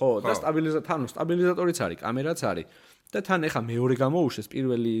 ხო, და სტაბილიზატორიც არის, კამერაც არის. და თან ახლა მეორე გამოუშვეს,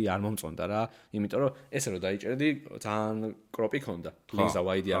 პირველი არ მომწონდა რა, იმიტომ რომ ესე რომ დაიჭერდი, ძალიან კროპი ქონდა, ლინზა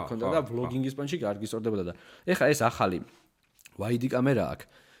ვაიდი არ ქონდა და ვლოგინგის პონჩი კარგი სწორდებოდა და ახლა ეს ახალი ვაიდი კამერა აქვს.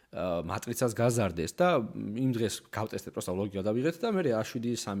 მატრიცას გაზარდეს და იმ დღეს გავტესტეთ პროსტა ლოგი გადავიღეთ და მე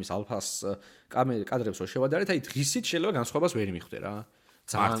A7-3 ალფას კადრებს რო შევადარეთ, აი დღისით შეიძლება განსხვავებას ვერ მიხვდე რა.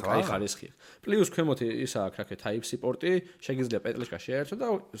 ძალიან კაი ხარისხია. პლუს ქვემოთ ისა აქვს რაკე Type-C პორტი, შეგიძლია პეტლიშკა შეერთო და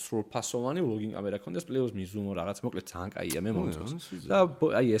სრულფასოვანი ლოგინ კამერა ქონდეს, პლუს მიზუმო რაღაც, მოკლედ ძალიან კაია, მე მომწონს. და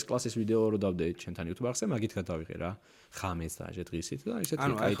აი ეს კლასის ვიდეო რო დავდე ჩვენთან YouTube-ზე, მაგით გადავიღე რა. ხამეც და ჟე დღისით და ისეთი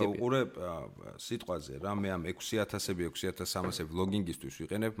კაი ტიპი. ანუ ახლა უყურე სიტყვაზე რა, მე ამ 6000-ები, 6300-ები ლოგინგისთვის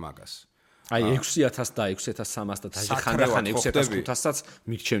ვიყენებ მაგას. აი 6000 და 6300 და დაჟე ხანდახან 6500-საც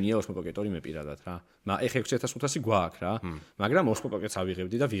მირჩენია ოსმოპოკეტორი მე პირადად რა. ეხა 6500 გვაქვს რა. მაგრამ ოსმოპოკეტს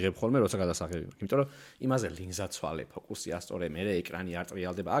ავიღებდი და ვიღებ ხოლმე როცა გადასაღები მაქვს. იმიტომ რომ იმაზე ლინზაც ცვალე, ფოკუსი ასწორე, მე ეკრანი არ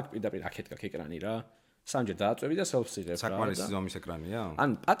ტრიალდება. აქ პირდაპირ აქეთ გაქვს ეკრანი რა. სამჯერ დააწვევი და self-იღებ რა. საკმარისი ზომის ეკრანია? ან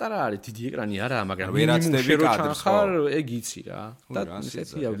პატარა არის, დიდი ეკრანი არაა, მაგრამ ვერაცდები კადრს ხარ, ეგ იცი რა. და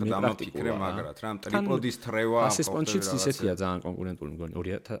ისეთია მე პრაქტიკულად მაგრად რა, ტრიპოდის თრევა ასე სპონჩიც ისეთია ძალიან კონკურენტული მგონი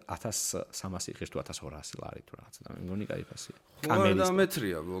 2300 იხეს თუ 1200 ლარი თუ რაღაცა და მე მგონი кайფ ასია. კამერის და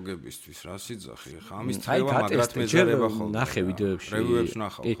მეტრია ბლოგებისთვის რა სიძახი ხა ამის თრევა მაგრად მეზარება ხოლმე. ნახე ვიდეოებში. რევიუებს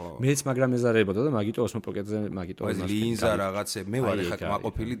ნახავ ხო? მეც მაგრამ მეზარებოდა და მაგიტო ოსმოპოკეტზე მაგიტო ეს ლინზა რაღაცე მე ვარ ეხა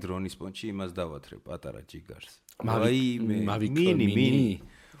მაყოფილი დრონის სპონჩი იმას დავათრებ პატარა ჯიგარს. მინი.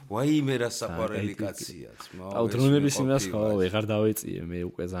 ვაიმე რა საყვარელი კაციაც. აუ დრონების იმას ხო ვეღარ დავეწიე მე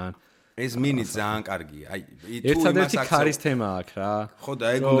უკვე ძალიან. ეს მინი ძალიან კარგია. აი ერთადერთი ქარის თემა აქვს რა. ხო და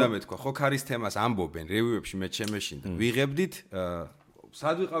ეგ უნდა მეთქვა. ხო ქარის თემას ამბობენ რევიუებში მე ჩემეშინდა. ვიღებდით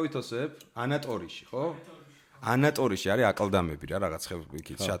სად ვიყავით ოსებ? ანატორიში ხო? ანატორიში არის აკლდამები რა რაღაც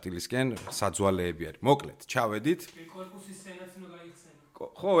იქით შატილისკენ საძვალეები არის. მოკლედ ჩავედით. კორპუსის სცენაც უნდა გაიხსენო.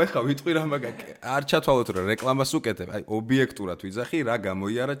 ხო, ეხა ვიტყვი რა მაგა არ ჩათვალოთ რა რეკლამას უკეთებ. აი ობიექტურად ვიძახი რა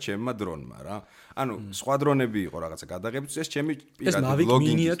გამოიარა ჩემმა დრონმა რა. ანუ სხვა დრონები იყო რაღაცა გადაღებიც ეს ჩემი პირადი ლოგინგი. ეს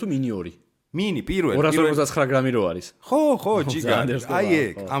მინია თუ მინი 2? მინი პირველი 259 გრამი რო არის. ხო, ჯიგარი. აი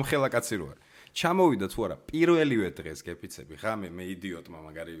ეგ ამ ხელაკაცი რო არის. ჩამოვიდა თუ არა პირველივე დღეს გეფიცები ხა მე იდიოტმა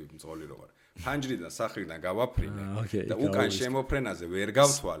მაგარი მძღოლი რო ვარ. ფანჯრიდან სახრიდან გავაფრინე და უკან შემოფრენაზე ვერ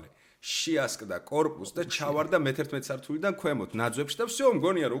გავთვალე. შეასკდა корпуს და ჩავარდა მე-11 სართულიდან ქვემოთ ნაძვებში და всё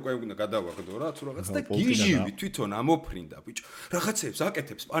მგონია რომ უკვე უნდა გადავაგდო რა თუ რაღაც და გიჟივი თვითონ ამოფრინდა ბიჭო რაღაცებს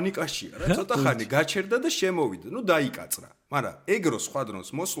აკეთებს პანიკაშია რა ცოტა ხანი გაჩერდა და შემოვიდა ნუ დაიკაცრა მაგრამ ეგრო სხვა დრონს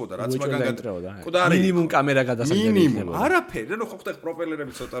მოსვლოდა რაც მაგან გადატრეოდა მინიმუმ კამერა გადასაგები იქნება არაფერი ნუ ხო ხტე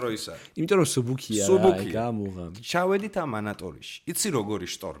პროპელერები ცოტა რო ისა იმიტომ რომ სუბუქია რა გამუღა ჩავედით ამ ანატორიში იცი როგორი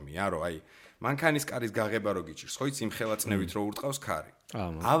შტორმია რო აი მანქანის კარის გაღება რო გიჭირს ხო იცი იმ ხელაწნევით რო ურტყავს ქარი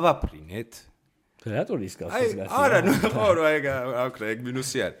ავაფრინეთ ფერატორის გასას გასა არა ნუ ხო რა ეგ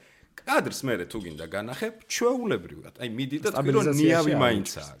მინუსი არის კადრს მე თუ გინდა განახებ ჩვეულებრივად აი მიდი და თქვი რომ ნიავი მაინც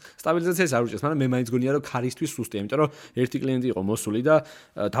აქვს სტაბილიზაციას არ უჭერს მაგრამ მე მაინც გონია რომ ქარისთვის სუსტია იმიტომ რომ ერთი კლიენტი იყო მოსული და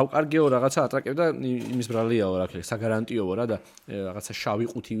დავკარგეო რაღაცა ატრაკებდა იმის ბრალიაო რა ქვია საგარანტიოო რა და რაღაცა შავი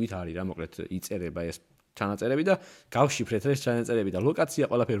ყუთივით არის რა მოკლედ იწერება ეს ჩანაწერები და გავშიფრეთ ეს ჩანაწერები და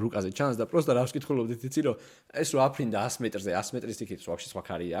ლოკაცია ყველაფერი რუკაზე ჩანს და პროსტა რავს კითხულობდით იცი რომ ეს რო აფრინდა 100 მეტრზე 100 მეტრის იქით ვაფშე სხვა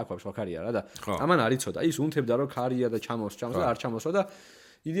ქარია აქვს ვაფშე სხვა ქარია რა და ამან არ იცოდა ის უნთებდა რომ ქარია და ჩამოს და არ ჩამოსვა და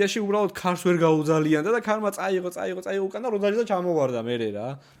იდეაში უბრალოდ ქარს ვერ გაუძალიანდა და ქარმა წაიღო უკან და როდაჟდა ჩამოვარდა მერე რა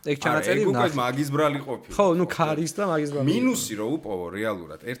ეგ ჩანაწერი ნახე ეგ უკვე მაგის ბრალი ყოფილი ხო ნუ ქარის და მაგის ბრალი მინუსი რო უპოვო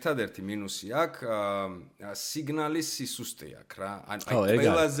რეალურად ერთადერთი მინუსი აქვს სიგნალის სისუსტე აქვს რა ან აი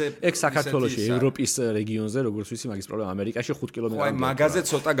ყველაზე ეგ საქართველოში ევროპის რეგიონზე როგორც ვიცი მაგის პრობლემა ამერიკაში 5 კილომეტრამდე აი მაგაზე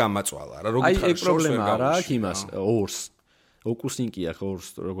ცოტა გამაწვალა რა როგორ ხარ აი ეგ პრობლემა არა აქვს იმას ორს ოკუსინკი აქვს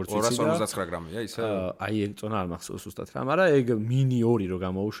როგორც ვიცი და 259 გრამია ისე აი ეგ წონა არ მახსოვს უბრალოდ რა მაგრამ ეგ მინი 2 რო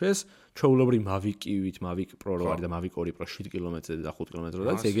გამოუშვეს ჩვეულებრივ მავიკივით მავიკ პრო რო არის და მავიკ 2 პრო 7 კილომეტრზე და 5 კილომეტრზე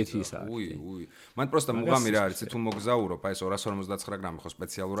და ეგეთი ისა უი მან პროსტა მუღამი რა არის თუ მოგზაურობ აი ეს 259 გრამი ხო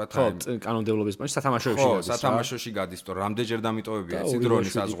სპეციალურად აი ხო კანონმდებლობის პონჩი სათამაშოებში გადის ხო სათამაშოში გადის თუ რამდენჯერ დამიტოვებია იცი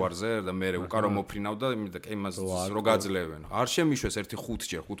დრონის საზღვარზე და მე უკარო მოფრინავ და იმას რო გაძლევენ არ შემიშვეს ერთი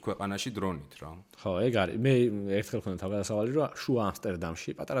 5-ჯერ 5 ქვეყანაში დრონით რა ხო ეგ არის მე ერთხელ ხონდა თავგადასავალი რომ შუა ამსტერდამში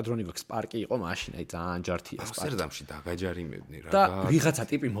პატარა დრონი გვაქვს პარკი იყო მაშინ აი ძალიან ჯართია სპარკი ამსტერდამში დაგაჯარიმებნი რა და ვიღაცა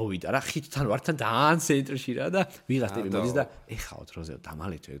ტიპი მოვიდა რა ხითთან ვართან ძალიან ცენტრში რა და ვიღაც ტიპი მოდის და ეხაო დროზე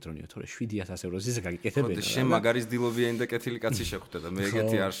დამალეთ დრონიო თორე 7000 ევროს ისე გაგიკეთებენ შენ მაგარის დილობიანი და კეთილი კაცი შეხვდე და მე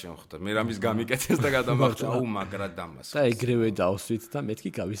ეგეთი არ შემხვდა მე რამის გამიკეთეს და გადამახჭა აუ მაგრად დამას და ეგრევე დავსვით და მეთქი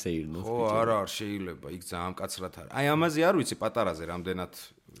გავისეირნოთ ხო არა არ შეიძლება იქ ძალიან კაცრად არის აი ამაზე არ ვიცი პატარაზე რამდენად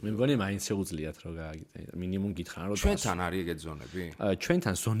მე მგონი მაინც შეუძლიათ რომ გააკეთე მინიმუმ გითხრან რომ ჩვენთან არის ეგეთ ზონები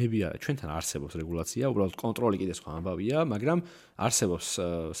ჩვენთან ზონები არა ჩვენთან არსებობს რეგულაცია უბრალოდ კონტროლი კიდე სხვა ამბავია მაგრამ არსებობს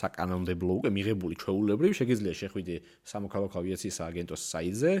საკანონმდებლო უკვე მიღებული ჩვეულებრივ შეგიძლია შეხვიდე სამოქალაქო ავიაციის სააგენტოს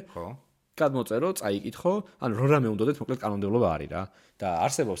საიტზე ხო გადმოწერო, წაიკითხო, ანუ რო რამე უნდოდეთ, მოკლედ კანონმდებლობა არის რა. და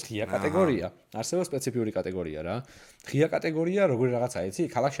არსებობს ღია კატეგორია, არსებობს სპეციფიური კატეგორია რა. ღია კატეგორია როგორი რაღაცა იცი,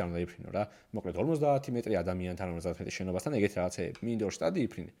 ქალაქში არ უნდა იფრინო რა. მოკლედ 50 მეტრი ადამიანთან 50 მეტრი შენობასთან ეგეთი რაღაცეები. მინდა ორ შტატი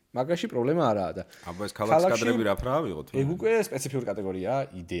იფრინე. მაგაში პრობლემა არაა და აბა ეს ქალაქის კადრები რა ფრა ავიღოთ? ეგ უკვე სპეციფიური კატეგორიაა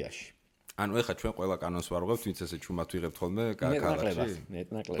იდეაში. ანუ ეხლა ჩვენ ყველა კანონს ვარღვევთ, ვინც ესე ჩუმად ვიღებთ ხოლმე ქალაქში.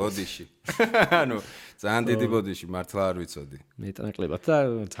 მეტნაკლებად. ბოდიში. ანუ ძალიან დიდი ბოდიში მართლა არ ვიცოდი. მეტნაკლებად და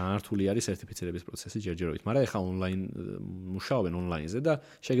ძალიან რთული არის სერტიფიცირების პროცესი ჯერჯერობით, მაგრამ ეხლა ონლაინ მუშაობენ ონლაინზე და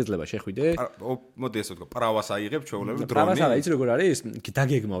შეგეძლება შეხვიდე. მოდი ესე ვთქვა, პრავას აიღებ, ჩვეულებრივ დრონი. პრავას არა, იცი როგორ არის?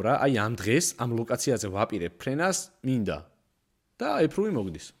 დაგეგმავ რა, აი ამ დღეს ამ ლოკაციაზე ვაპირებ ფრენას მინდა და ეფრუვი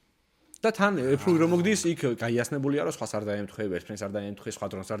მოგდის. და თან ეფრუვი რომ მოგდის, იქ გაიასნებულია რომ სხვას არ დაემთხვა, ერთ ფრენს არ დაემთხვა, სხვა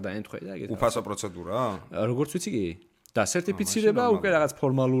დრონს არ დაემთხვა და ეგეთი. უფასო პროცედურაა? როგორც ვიცი კი. და სერტიფიცირება უკვე რაღაც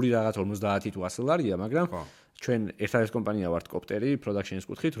ფორმალური რაღაც 50 თუ 100 ლარია, მაგრამ ჩვენ ერთადერთი კომპანია ვართ კოპტერი production-ის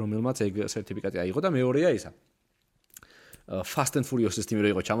კუთხით, რომელმაც ეგ სერტიფიკატი აიღო და მეორეა ისა. Fast and Furious სისტემა რო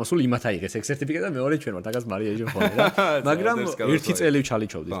იყო ჩამოსული, იმათ აიღეს ეგ სერტიფიკატი და მეორე ჩვენ ვართ მაგას მარიაჟი ხოლმე რა. მაგრამ ერთი წელი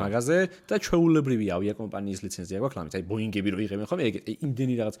ჩალიჩოვდით მაგაზე და ჩვეულებრივი ავიაკომპანიის ლიცენზია გვაქვს ამით. აი Boeing-ები რო იღებენ ხოლმე, ეგ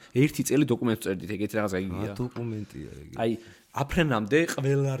იმდენი რაღაც ერთი წელი დოკუმენტს წერდით, ეგეთი რაღაც აიგია. დოკუმენტია ეგ. აი აფრენამდე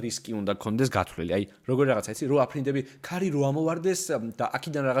ყველა რისკი უნდა გქონდეს გათვლილი. აი როგორი რაღაცა იცი, რო აფრინდები, ქარი რო ამოვარდეს და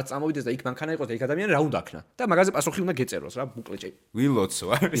აქედან რაღაც წამოვიდეს და იქ მანქანა იყოს და იქ ადამიანი რა უნდა აქნა. და მაგაზე პასუხი უნდა გეწეროს რა, ბუკლეტი. ვილოცო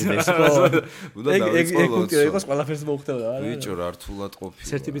არის. უნდა დავიწყო ლოცო. ეგ იყოს ყველაფერს მოუხდებოდა რა. ბიჭო რა რთულად ყოფილა.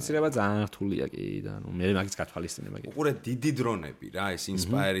 სერტიფიცირება ძალიან რთულია კი და ნუ მე მაგის გათვალისწინება კი. უყურე დიდი დრონები რა, ეს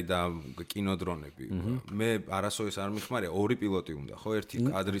ინსპაირი და კინოდრონები. მე არასოდეს არ მიხმარია, ორი პილოტი უნდა, ხო, ერთი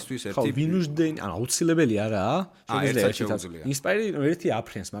კადრისთვის, ერთი. ხო, ვინუშდენ, ანუ აუცილებელი არაა. შეგვიძლია ინსპაირი ერთი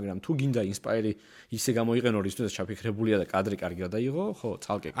აფრენს, მაგრამ თუ გინდა ინსპაირი ისე გამოიყენო, რისთვის ჩაფიქრებულია და კადრი კარგი გადაიღო, ხო,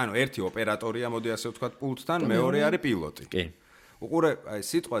 ცალკე. ანუ ერთი ოპერატორია, მოდი ასე ვთქვათ, პულტთან, მეორე არის პილოტი. კი. უყურე, აი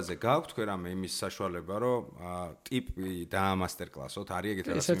სიტყვაზე გააქვთ თქვენ რამე იმის საშუალება, რომ ტიპი დაამასტერკლასოთ, არის ეგეთ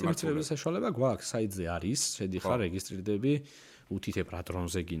რაღაც მიმართულება. სერტიფიცირების საშუალება გვაქვს, საიტზე არის, შედიხარ, რეგისტრირდები, უთითებ რა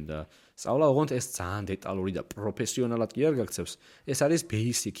დრონზე გინდა. სწავლა ოღონდ ეს ძალიან დეტალური და პროფესიონალად კი არ გაქცევს. ეს არის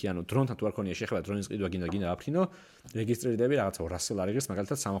basic-ი, ანუ დრონთან თუ არ ქონია შეხება დრონის ყიდვა გინდა აფრინო, რეგისტრირდები რაღაცა 200 ლარი ღირს,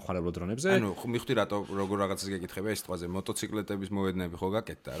 მაგალითად სამახარებლო დრონებზე. ანუ მივხვდი რატო როგორ რაღაცას გეკითხება ეს სიტყვაზე, მოტოციკლეტების მოედნები ხო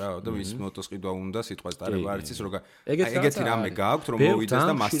გაკეთდა რა, და ის მოტოს ყიდვა უნდა სიტყვას დარება არ იცის როგორ ეგეთი რამე გააქვთ რომ მოვიდეს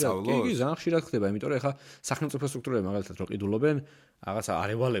და მასწავლოს. კი, ძალიან ხშირად ხდება, იმიტომ რომ ეხლა სახელმწიფო სტრუქტურები მაგალითად რო ყიდულობენ, რაღაცა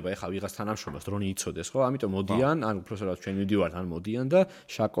არევალება ეხლა ვიღას თანამშრომელს დრონი იცოდეს, ხო? ამიტომ მოდიან, ან უბრალოდ ჩვენ მივდივართ, ან მოდიან და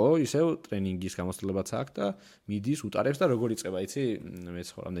შაკო ისევ ტრენინგის გამოცდილებაც აქვს და მიდის, უტარებს და როგორ იწყება, იცი? მეც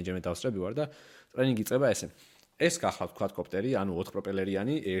ხო რამდენჯერმე დავსწრები ვარ და ტრენინგი იწყება ესე. ეს გახლავთ თქვათ კოპტერი, ანუ 4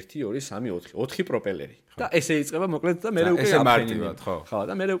 პროპელერიანი, 1 2 3 4, 4 პროპელერი. და ესე იწყება მოკლედ და მე უკვე მარტივად, ხო. ხო,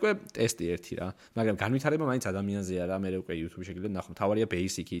 და მე უკვე ტესტი ერთი რა. მაგრამ განვითარება მაინც ადამიანზეა რა, მე უკვე YouTube-ში შეგიძლიათ ნახო. თავარია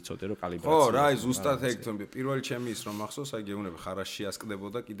basic-ი იცოდე რომ კალიბრაცია. ხო, რა, ზუსტად ეგ თუმცა პირველი ჩემი ის რომ მახსოვს, აი გეუბნები ხარაში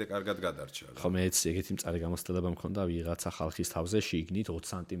ასკდებოდა, კიდე კარგად გადარჩა. ხო, მეც ეგეთი მწარე გამოცდილება მქონდა ვიღაცა ხალხის თავზე შიგნით 20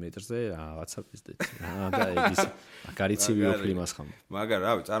 სანტიმეტრზე რაღაცა პიზდეთ. და ეგ ის მაგარიცი ვიოფლი მას ხომ. მაგრამ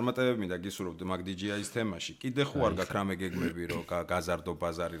რავი, წარმატებები მინდა გისურვებდი მაგ DJI-ის თემაში. კიდე ხო არ გაქვს რამე გეგმები რომ გაზარდო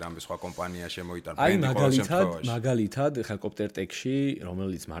ბაზარი რამე სხვა კომპანია შემოიტან ბენდი მაგალითად ხა კოპტერტექში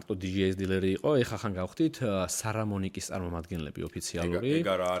რომელიც მარტო DJI-ის დილერი იყო ეხა ხან გავხდით სარამონიკის წარმომადგენლები ოფიციალური ეგ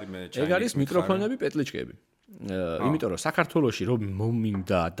არა არის მე ეგ არის მიკროფონები პეტლიჩკები იმიტომ რომ საქართველოში რომ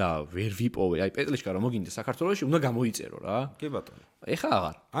მომინდა და ვერ ვიპოვე აი პეტლიჩკა რომ მოგინდა საქართველოში უნდა გამოიწერო რა კი ბატონო ეხა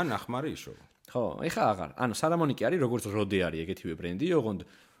აღარ ან ახმარი იშო ხო ეხა აღარ ანუ სარამონიკი არის როგორც როდე არის ეგეთივე ბრენდი ოღონდ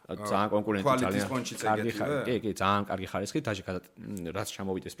ძალიან კონკურენტი ძალიან კარგი კი ძალიან კარგი ხარისხი თაჟი რაც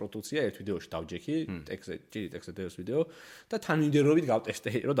ჩამოვიდეს პროდუქცია ერთ ვიდეოში დავჯექი ტექსტზე დევს ვიდეო და თანმიმდევრობით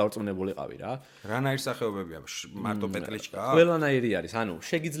გავტესტე რომ დავწმუნებულიყავი რა რანაირ სახეობებია მარტო პეტლიჩკაა ყველანაირი არის ანუ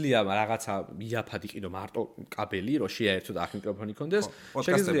შეგიძლია რაღაცა იაფად იყიდო მარტო კაბელი რომ შეაერთო და აქ მიკროფონი კონდეს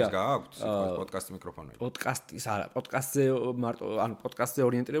შეგიძლია გააქვთ პოდკასტ მიკროფონები პოდკასტის არა პოდკასტზე მარტო ანუ პოდკასტზე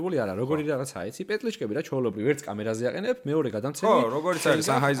ორიენტირებული არა როგორი რაღაცაა იცი პეტლიჩკები რა ჩვეულებრივ ერთ კამერაზე აყენებ მეორე გადამცემი ხო როგორიც არის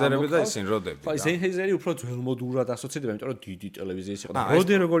სენჰაიზერები და ისინი როდები. ხო, სენჰაიზერი უფრო ძველმოდურად ასოცირდება, იმიტომ რომ დიდი ტელევიზიის იყო.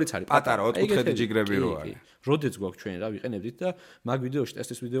 როდე როგორიც არის, პატარა 4-კუთხედი ჯიგრები რო არის. როდეც გვაქვს ჩვენ რა ვიყენებდით და მაგ ვიდეოში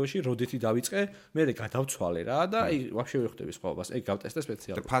ტესტის ვიდეოში როდეთი დავიწყე, მე გადავცვალე რა და აი ვაფშე ვერ ხვდები სხვაობას. ეგ გავტესტე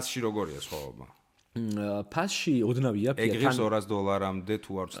სპეციალურად. ფასში როგორია სხვაობა? ფასში ოდნავია ეგრეს $200-მდე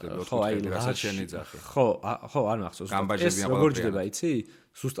თუ არ ვწდები 4-კუთხედი რასაც შენი ძახი. ხო, არ მახსოვს. ეს როგორ ჯდება, იცი?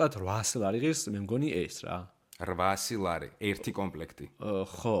 ზუსტად 800 ლარი ღირს მე მგონი ეს რა. 800 ლარი ერთი კომპლექტი.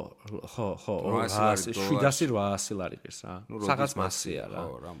 ხო 700 ლარი ყირს რა. რაღაც მასია რა.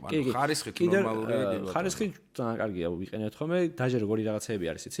 ხარისხით ნორმალური ხარისხი ძალიან კარგია ვიყენებთ ხოლმე, დაჟე როგორი რაღაცეები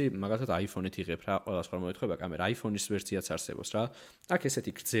არის, იცი? მაგალითად iPhone-ით იღებ რა, ყველა სხვა მოეთხოვა კამერა, iPhone-ის ვერსიაც არსებობს რა. აქ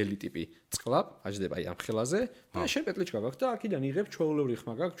ესეთი გრძელი ტიპი წყლაბ, აჯდება აი ამ ხელაზე და შენ პეტლიჩკა გაქვს და აქედან იღებ ჩვეულებრივი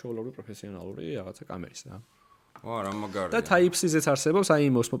ხმა გაქვს, ჩვეულებრივი პროფესიონალური რაღაცა კამერის რა. რა მაგარია. და Type-C-ზეც არსებობს, აი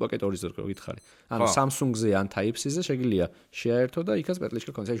Osmo Pocket 2-ზე რო გითხარი. ანუ Samsung-ზე ან Type-C-ზე შეგიძლია შეაერთო და იქაც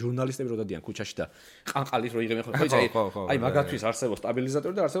პეტლიჩკა კონცე ჟურნალისტები რო დადიან ქუჩაში და ყანყალით რო იღებენ ხოლმე. აი მაგათთვის არსებობს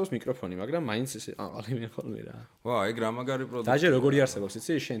სტაბილიზატორი და არსებობს მიკროფონი, მაგრამ მაინც ესე ყანყალი მენ ხოლმე რა. ეგ რა მაგარი პროდუქტი. დაჟე როგორი არსებობს,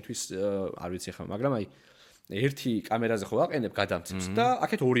 იცი, შენთვის არ ვიცი ხა, მაგრამ აი ერთი კამერაზე ხო ვაყენებ გადამცემს და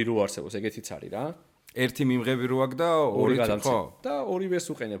აქეთ ორი რო არსებობს, ეგეთიც არის რა. ერთი მიმღები რო აქვს და ორი გადამცემ და ორივეს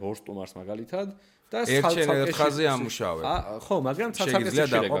უყენებ ორ სტუმარს მაგალითად. და ერთ ხაზი ამუშავებ. ხო, მაგრამ ცალ-ცალკე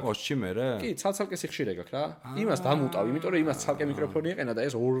სიხშირე გაქვს. ყოფოში მერე? კი, ცალ-ცალკე სიხშირე გაქვს რა. იმას დამუტავ, იმიტომ რომ იმას ცალკე მიკროფონი ეყენა და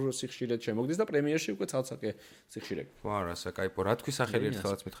ეს ორ სიხშირედ შემოგდის და პრემიერში უკვე ცალ-ცალკე სიხშირე გაქვს. რა საკაიპო, რა თქვი სახელი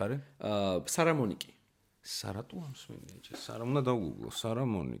ერთხელაც მითხარი? სარამონიკი. სარატუამს მინდა, სარამონა დაგუგლო,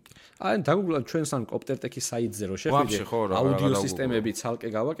 სარამონიკი. აი, დაგუგლო ჩვენ სამ კოპტერტექის საიტზე რო შეხვიდე, აუდიო სისტემები ცალკე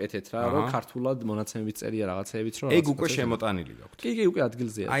გავაკეთეთ რა, რომ ქართულად მონაცემებით წერია რაღაცეებიც რო. ეგ უკვე შემოტანილი გაქვთ. კი, უკვე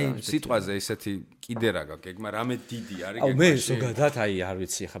ადგილზეა. აი, სიტყვაზე ესეთი კიდე რა გაქვს, ეგ მაგრამ რამე დიდი არის ეგ. მე ზოგადად აი არ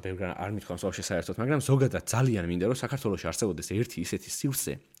ვიცი, ხა ბევრ არ მithქვამს ვაფშე საერთოდ, მაგრამ ზოგადად ძალიან მინდა რომ საქართველოში არსებობდეს ერთი ისეთი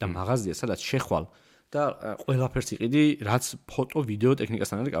სივრცე და მაღაზია, სადაც შეხვალ და ყველაფერს იყიდი, რაც ფოტო, ვიდეო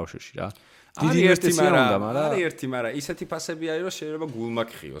ტექნიკასთან არის კავშირში რა. დიდი ერთი მაგრამ არის ერთი, მაგრამ ისეთი ფასები არის, რომ შეიძლება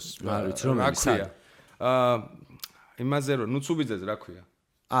გულმაგხიოს. არ ვიცი რომ რა ქვია. იმაზე რომ ნუცუბიძეზე რა ქვია?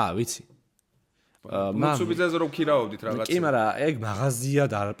 ვიცი. ნუცუბიძეზე რომ ქირავდით რაღაცა. კი, მაგრამ ეგ მაღაზია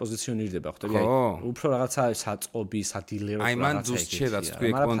და არ პოზიციონირდება, ხვდები? აი, უფრო რაღაცა საწყობი, სადილერო რაღაცა. აი, მან ზუსტად თქვი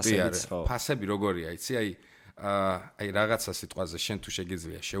ეგ პონტი არის. ფასები როგორია, იცი? აი რაღაცა სიტყვაზე შენ თუ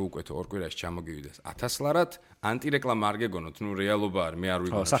შეგიძლია შეუკვეთო ორ კვირაში ჩამოგივიდეს 1000 ლარად, ანტირეკლამა არ გეგონოთ, ნუ რეალობა არის, მე არ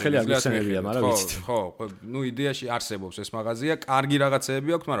ვიგონო. სახელი არ გიხსენებია, მაგრამ ვიცით. ხო, ნუ იდეაში არსებობს ეს მაღაზია, კარგი რაღაცეები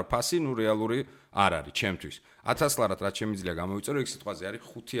აქვს, მაგრამ ფასი ნუ რეალური არ არის ჩემთვის. 1000 ლარად რაც შემიძლია გამოვიწერო, ეგ სიტყვაზე არის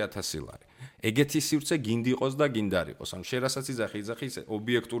 5000 ლარი. ეგეთი სივრცე გინდა იყოს და გინდა არ იყოს. ანუ შენ რასაც იძახი ისე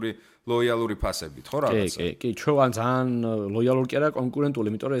ობიექტური ლოიალური ფასებით, ხო რაღაცა? კი, ჩვენ ძალიან ლოიალური კი არა, კონკურენტული,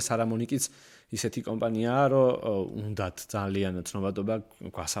 იმიტომ რომ ეს არამონიკიც ისეთი კომპანიაა, რომ უნდათ ძალიან ცნობადობა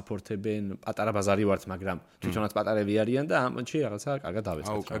გვასაპორტებენ, პატარა ბაზარი ვართ, მაგრამ თვითონაც პატარები არიან და ამაში რაღაცა კარგად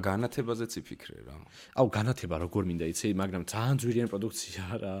დავეწყეთ. აუ, განათებაზეც იფიქრე რა. აუ, განათება როგორ მინდა იცი, მაგრამ ძალიან ძვირიანი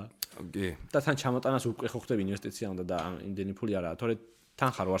პროდუქციაა რა. კი. და თან ჩამოტანას უკვე ხო ხდები ინვესტიცია უნდა და იმდენი ფული არაა, თორე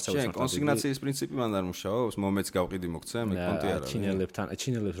თანხა რო არსებობს შენ კონსიგნაციის პრინციპი მანდ არ მუშაობს, მომეც გავყიდი მოგცე, მე კონტი არა. ჩინელებთან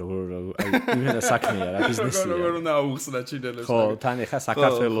როგორ აი იმენა საქმეა რა, ბიზნესია. როგორ უნდა აუხსნა ჩინელებს. ხო, თან ეხა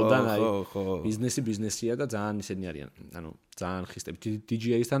საქართველოსთან აი ბიზნესია და ძალიან ისედნი არიან. ანუ ძალიან ხისტები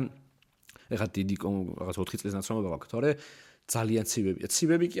DJI-სთან ეხა დიდი რაღაც 4 წლის ნაცნობობა გაქვს, თორე ძალიან ცივებია.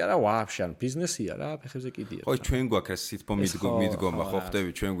 ცივები კი არა, ვაფშე, ან ბიზნესია რა, ფეხებზე კიდია. ხო, ჩვენ გვაქვს ეს სიტყვა მიდგომა, ხო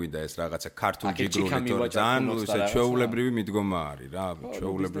ხდები, ჩვენ გვინდა ეს რაღაცა ქართული ჯიგრული, თორე ძალიან ისე ჩვეულებრივი მიდგომა არის რა,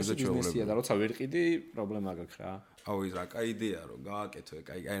 ჩვეულებრივი და ჩვეულებრივი. და როცა ვერ ყიდი, პრობლემა გაქვს რა. აუ ის რა კაი იდეა რომ გააკეთო,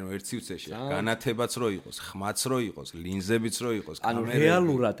 კაი ერთ სივრცეში განათებაც რო იყოს, ხმაც რო იყოს, ლინზებიც რო იყოს, კამერები. ანუ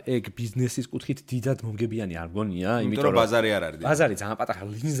რეალურად ეგ ბიზნესის კუთხით დიდად მომგებიანი არ გონია, იმიტომ რომ ბაზარი არ არის. ბაზარი ძალიან პატარა,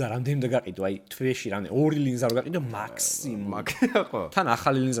 ლინზა რამდენიმდე გაყიდო, აი თვეში რამდენი, ორი ლინზა რო გაყიდო მაქსიმუმ. ხო. თან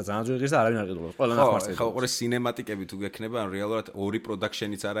ახალი ლინზა ძალიან ძვირი და არავინ არ ყიდულობს, ყველა ნახმარს. ხო, უყურე სინემატიკები თუ გექნება, ან რეალურად ორი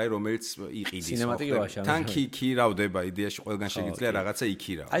პროდაქშენიც არ არის, რომელიც იყიდის. სინემატიკა ვაშა. თან ქირავდება იდეაში, ყველგან შეგიძლია რაღაცა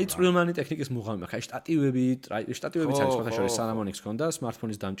იქირავ. აი წვრილმანი ტექნიკის მუღამი მაქვს, აი შტატივებიც არის სხვადასხვა სანამონიქს ქონდა,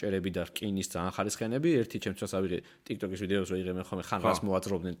 სმარტფონის დამჭერები და რკინის ძალიან ხარისხიანები, ერთი ჩემთვის ავიღე TikTok-ის ვიდეოს რო იღებენ ხოლმე ხან რას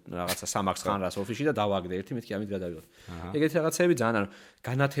მოაძრობდნენ რაღაცა სამაგს ხან რას ოფისში და დავაგდე ერთი მეთქი ამით გადავიღოთ. ეგეთი რაღაცეები ძალიან ანუ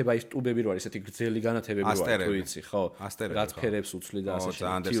განათება ის ტუბები რო არის, ესეთი გრძელი განათებები რო არის, თუ იცი, ხო? რაც ფერებს უცვლი და ასე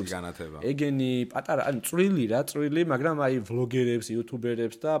შემდეგ. ეგენი პატარა, ანუ წვრილი, მაგრამ აი ვლოგერებს,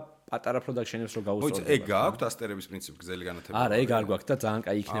 იუთუბერებს და პატარა პროდაქშენებს რო გაუსწორდება. ეგ გააქვთ ასტერების პრინციპი გრძელი განათება? არა, ეგ არ გვაქვს და ძალიან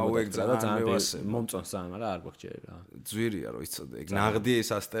კაი იქნება და ძალიან მომწონს ძალიან, მაგრამ არ გვაქვს ჯერ რა. ძვირია რომ იცოდე, ეგ ნაღდია ეს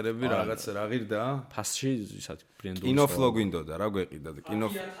ასტერები რაღაც რა ღირდა? ფასში ისეთი ბრენდული. კინოფლო გვინდოდა რა გვეყიდა და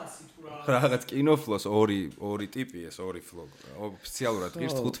რაღაც კინოფლოს ორი ტიპი ეს ორი ფლო. ოფიციალურად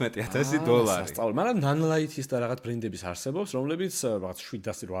ღირს $15,000. მაგრამ ნანლაითის და რაღაც ბრენდების არსებობს, რომლებიც რაღაც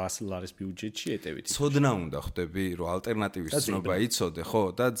 700-800 ლარის ბიუჯეტში ეტევით. ცოდნა უნდა ხვდები, რომ ალტერნატივის ცნობა იცოდე, ხო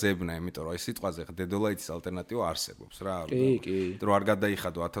და ძებნა იხსენებნა, იმიტომ რომ აი სიტყვაზე დედოლაიტის ალტერნატივა არსებობს რა. კი. რომ არ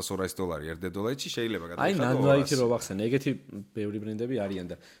გადაიხადო $1200 ერთ დედოლაიტში შეიძლება გადაიხადო. აი ნანლაიტი რო ვახსენე, ეგეთი ბევრი ბრენდები არიან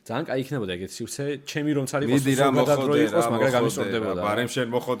და ძალიან კაი იქნებოდა ეგეთი სივრცე, ჩემი რომ არ იყოს გადადრო იყოს, მაგრამ გამისწორდებოდა. ბარემ შენ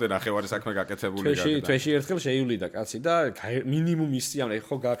მოხოდე ნახევარი საქმე გაკეთებული გაკეთდა. თვეში ერთხელ შეივლიდა კაცი და მინიმუმ ისიამოვნე,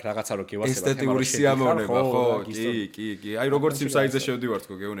 ხო გაქვს რაღაცა რო გევასება. ესთეტიური სიამოვნება, ხო? კი. აი როგორც იმ საიტზე შევდივარ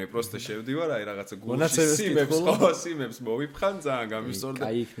თქო, გეუნე, პროსტე შევდივარ, აი რაღაცა გულში სიმებს, ხო, სიმებს მოვიფხან ძალიან გამისწორდა.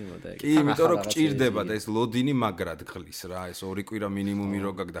 კაი იქნებოდა ეგ. კი, იმიტომ რომ გჭირდება და ეს ლოდინი მაგრად გღლის რა, ეს 2 კვირა მინიმუმი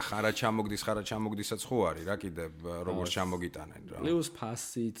რო გაქვს და ხარა ჩამოგდისაც ხო არის რა, კიდე როგორ ჩამოგიტანენ რა. პლუს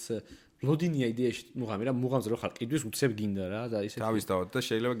ფასით ლოდინია იდეაში, მუღამი რა, მუღამზე რო ხარ ყიდვის უცებ გინდა რა და ისე თავის დავად და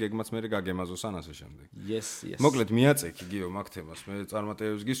შეიძლება გეგმაც მე გაგემაზოს ან ასე შემდეგ. Yes. მოკლედ მიაწექი გიო მაგ თემას, მე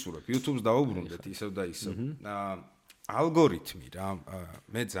წარმატებებს გისურვებ. YouTube-ს დავუბრუნდეთ ისევ და ისევ. ალგორითმი რა,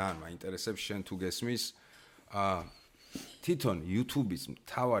 მე ძალიან მაინტერესებს შენ თუ გესმის თვითონ YouTube-ის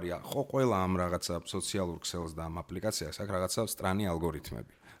მთავარი ხო ყველა ამ რაღაცა სოციალურ ქსელს და ამ აპლიკაციას აქვს რაღაცა სტრანი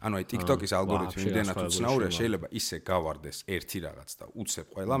ალგორითმები. ანუ აი TikTok-ის ალგორითმი იმდენად უცნაურია, შეიძლება ისე გავარდეს ერთი რაღაც და უცებ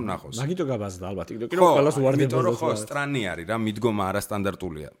ყველამ ნახოს. მაგიტო გაბაზდა ალბათ TikTok-ი რომ ყველას უვარდება. იმიტომ რომ ხო სტრანი არის რა, მიდგომა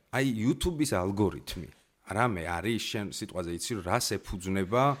არასტანდარტულია. აი YouTube-ის ალგორითმი რამე არის შენ სიტყვაზე იცი რომ რას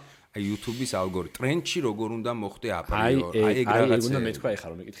ეფუძნება აი YouTube-ის ალგორითმი. ტრენდში როგორ უნდა მოხდე აპრიორ. აი ეგ რაღაცა. უნდა მეთქვა ეხლა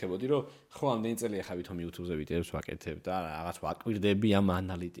რომ მეკითხებოდი რომ ხო ამდენი წელია ხა ვითომ YouTube-ზე ვიდეოს ვაკეთებ და რაღაც ვაკვირდები ამ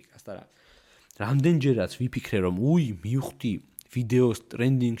ანალიტიკას და რა. რამდენჯერაც ვიფიქრე რომ მივხვდი ვიდეოს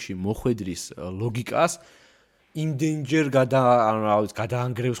ტრენდინგში მოხვედრის ლოგიკას იმდენჯერ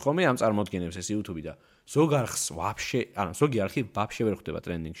გადაანგრევს ხოლმე ამ წარმოდგენებს ეს YouTube და ზოგ არხს ვაფშე, ანუ ზოგი არხი ვაფშე ვერ ხვდება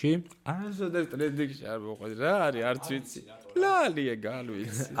ტრენდინგში. ზოგადად ტრენდინგში არ მოხვედრ რა არის არც ვიცი. ლალია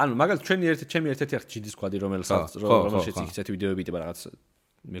განვიცი. ანუ მაგალითად ჩემი ერთ-ერთი არხი ჯიდის კვადი რომელშიც ისეთი ვიდეოები იტება რაღაც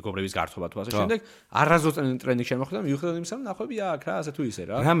მეგობრების გართობა თუ ასე შემდეგ არაზუსტ ტრენდინგში მოხვდა მიუხედავად იმისა რომ ნახვები აქვს რა ასე თუ ისე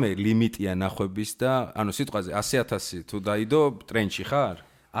რა. რამე ლიმიტია ნახვების და ანუ სიტყვაზე 100,000 თუ დაიდო ტრენდში ხარ?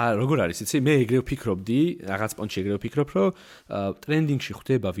 როგორ არის იცი მე ეგრევე ვფიქრობდი რაღაც პონჩი ეგრევე ვფიქრობ რომ ტრენდინგში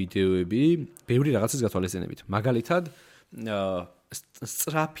ხდება ვიდეოები ბევრი რაღაცის გათვალისწინებით მაგალითად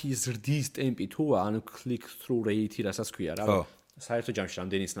სწრაფი ზრდის ტემპი თუ ანუ click through rate რასაც ქვია რა საერთო ჯამში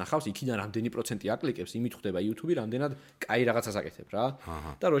რამდენიც ნახავს იქიდან რამდენი პროცენტი აკლიკებს იმით ხდება YouTube რამდენად კაი რაღაცას აკეთებ რა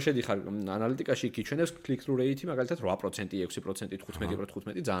და რო შედიხარ ანალიტიკაში იქ იჩვენებს click through rate მაგალითად 8%, 6%,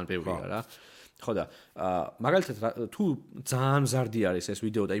 15% ძალიან ბევრია რა ხო და მაგალითად თუ ძალიან მზარდი არის ეს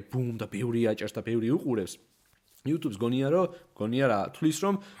ვიდეო და ბუმ და ბევრი აჭერს და ბევრი უყურებს YouTube-ს გონია რა თulis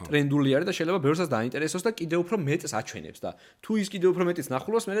რომ ტრენდული არის და შეიძლება ბევრსაც დაინტერესოს და კიდევ უფრო მეტს აჩვენებს და თუ ის კიდევ უფრო მეტის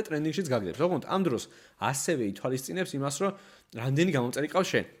ნახულობს მე ტრენდინგშიც გაგდებს. ოღონდ ამ დროს ასევე ითვალისწინებს იმას რომ რამდენი გამომწერი ყავს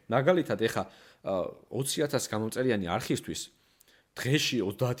შენ. მაგალითად ეხა 20,000 გამომწერიანი არხისთვის დღეში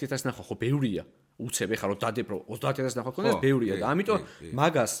 30,000 ნახვა ხო ბევრია. უცებ ეხლა რომ დადებ რომ 30,000 ნახვა ქონდეს ბევრია და ამიტომ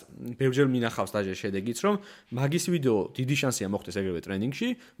მაგას ბევრჯერ მინახავს დაჟე შედეგიც რომ მაგის ვიდეო დიდი შანსია მოხდეს ეგრევე ტრენდინგში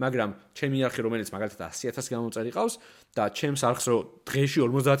მაგრამ ჩემი არხი რომელიც მაგალითად 100,000 გამომწერი ყავს და ჩემს არხს რომ დღეში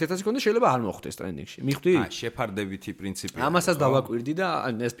 50,000 ქონდეს შეიძლება არ მოხდეს ტრენდინგში მიხვდი შეფარდებითი პრინციპია ამასაც დავაკვირდი და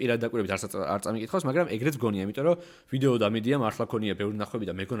ეს პირად დაკვირებით არ წამიკითხავს მაგრამ ეგრეც გონია იმიტომ რომ ვიდეო და მედია მართლა ქონია ბევრი ნახვები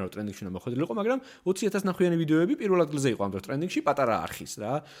და მეგონა რომ ტრენდინგში უნდა მოხვედრილიყო მაგრამ 20,000 ნახვიანი ვიდეოები პირველ ადგილზე იყო ამ დროს ტრენდინგში პატარა არხის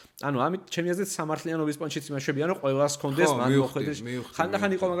რა ანუ ამით ჩემი აზრით სამართლიანობის პონჩიც იმაშებია რომ ყველას კონდეს მან მოხვედრის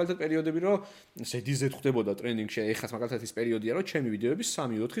ხანდახან იყო მაგალითად პერიოდები რომ ზედიზედ ხდებოდა ტრენდინგში ეხლა მაგალითად ის პერიოდია რომ ჩემი ვიდეოები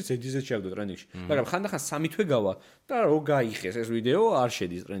 3-4 ზედიზედ შევდო ტრენდინგში მაგრამ ხანდახან 3 თვე გავა და რო გაიხეს ეს ვიდეო არ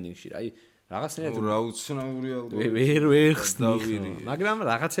შედის ტრენდინგში რა აი რაღაცნაირად რა უცნაური ალბათ ვერ ხსნი მაგრამ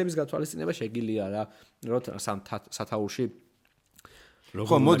რაღაცების გათვალისწინება შეგიძლია რა რომ სათაურში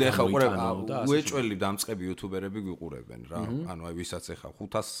ხო მოდი ახლა უყურე უეჭველი დამწყები იუთუბერები გიყურებენ რა ანუ აი ვისაც ახლა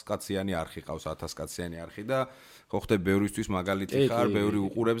 500 კაციანი არხი ყავს 1000 კაციანი არხი და ხო ხდება ბევრისთვის მაგალითი ხარ ბევრი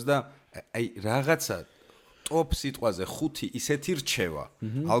უყურებს და აი რაღაცა ტოპ სიტყვაზე 5 ისეთი რჩევა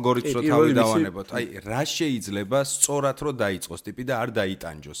ალგორითმს რო თავი დავანებოთ აი რა შეიძლება სწორად რო დაიწყოს ტიპი და არ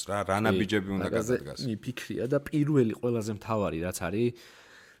დაიტანჯოს რა ნაბიჯები უნდა გადადგას მიფიქრია და პირველი ყველაზე მთავარი რაც არის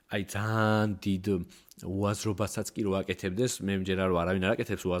აი ძალიან დიდ უაზრობასაც კი რო აკეთებდეს მე მჯერა რომ არავინ არ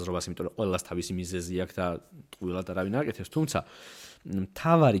აკეთებს უაზრობას იმიტომ რომ ყველას თავისი მიზეზი აქვს და ტყუილად არავინ არ აკეთებს თუმცა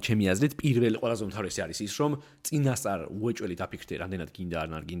მთავარი ჩემი აზრით პირველი ყველაზე მთავარი არის ის რომ წინასწარ უეჭველი დაფიქრდე რამდენად გინდა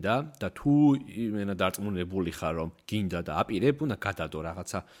არ გინდა და თუ იმენა დარწმუნებული ხარ რომ გინდა და აპირებ უნდა გადადო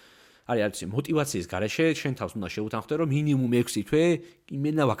რაღაცა არის მოტივაციის გარეშე შენ თავს უნდა შეუთანხმდე რომ მინიმუმ 6 თვე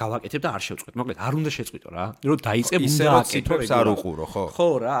იმენა გავაკეთებ და არ შევწყვეტ მოკლედ არ უნდა შეწყვიტო რა რომ დაიწყებ უნდა აკეთო არ უყურო ხო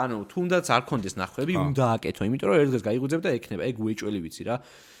რა ანუ თუნდაც არ კონდეს ნახვები უნდა აკეთო იმიტომ რომ ერთ დღეს გაიგუძებ და ექნება ეგ უეჭველი ვიცი რა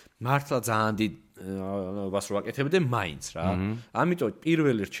მართლა ძალიან დიდ ვას რო აკეთებდე მაინც რა. ამიტომ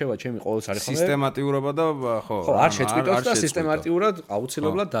პირველი რჩევა ჩემი ყოველს არის სისტემატიურობა და ხო არ შეწყვიტოს და სისტემატიურად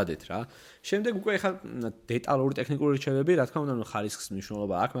აუცილებლად დადეთ რა. შემდეგ უკვე ეხლა დეტალური ტექნიკური რჩევები, რა თქმა უნდა, ხარისხის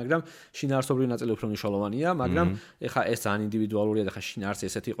მნიშვნელობა აქვს, მაგრამ შინაარსობრივი ნაწილი უფრო მნიშვნელოვანია, მაგრამ ეხლა ეს ძალიან ინდივიდუალურია და ხა შინაარსი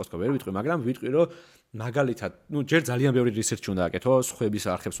ესეთი იყოს, რომ ვერ ვიტყვი, მაგრამ ვიტყვი, რომ მაგალითად, ჯერ ძალიან ბევრი რისერჩი უნდა აკეთო, სხვების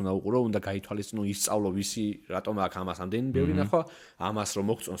არხებს უნდა უყურო, უნდა გაითვალისწინო, ისწავლო ვისი რატომ აქვს ამას ამდენი ბევრი ნახვა, ამას რომ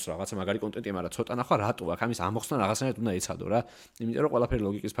მოგწონს რაღაცა მაგარი კონტენტი, მაგრამ ცოტა ნახვა რატო აქვს, ამის ამოხსნა რაღაცნაირად უნდა ეცადო რა. იმიტომ რომ ყველაფერი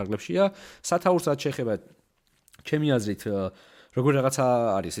ლოგიკის ფარგლებშია, სათაურსაც შეეხება ჩემი აზრით როგორ რაღაცა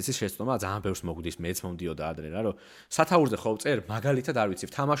არის იცის შეცდომა ძალიან ბევრს მოგდის მეც მომდიოდა ადრე რა რომ სათაურზე ხო წერ მაგალითად არ ვიცი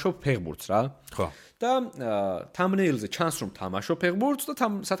ვთამაშობ ფეხბურთს რა ხო და thumbnail-ზე ჩანს რომ თამაშობ ფეხბურთს და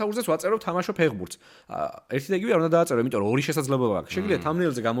სათაურზეც ვაწერო თამაშობ ფეხბურთს ერთი და იგივე არ უნდა დააწერო იმიტომ რომ ორი შესაძლებლობა აქვს შეგვიძლია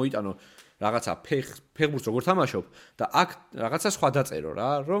thumbnail-ზე გამოიტანო რაღაცა ფეხბურთს როგორ თამაშობ და აქ რაღაცა სხვა დაწერო რა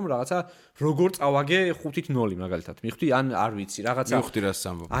რომ რაღაცა როგორ წავაგე 5-0 მაგალითად მიხვდი ან არ ვიცი რაღაცა მიხვდი რას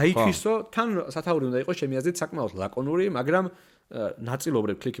ამბობ აი თვისო თან სათაური უნდა იყოს ჩემი აზრით საკმაოდ ლაკონური მაგრამ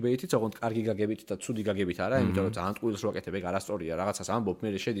ნაწილობრივ clickbait-ით, ოღონდ კარგი გაგებით და ცუდი გაგებით არა, იმიტომ რომ ძალიან ტყუილს რო აკეთებ, ეგ არასტორია, რაღაცას ამბობ, მე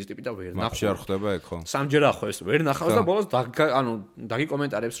შედის ტიპი და ვერ ნახავ. მაგში არ ხდება ეგ ხო? სამჯერ ახო ეს ვერ ნახავს და ბოლოს ანუ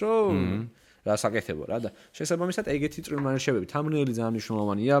დაგიკომენტარებს რომ რას აკეთებო რა და შესაბამისად ეგეთი წვრილმანერშებები, thumbnail-ი ძალიან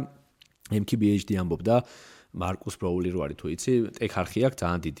მნიშვნელოვანია. MKBHD ამბობდა მარკუს ბროული რო არის თუ იცი, ტექ არხი აქვს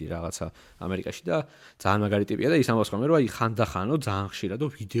ძალიან დიდი რაღაცა ამერიკაში და ძალიან მაგარი ტიპია და ის ამბობს ხოლმე რომ აი ხანდახანო ძალიან ხშირად და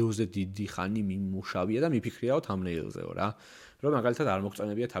ვიდეოზე დიდი ხანი მიმუშავია და მიფიქრიაო thumbnail-ზეო რა. რომ მაგალითად არ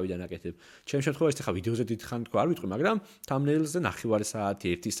მოგწონებია თავიდან აკეთებ. ჩემს შემთხვევაში ხა ვიდეოზე დიდი ხანი თქო არ ვიტყვი, მაგრამ thumbnail-ზე ნახევარი საათი,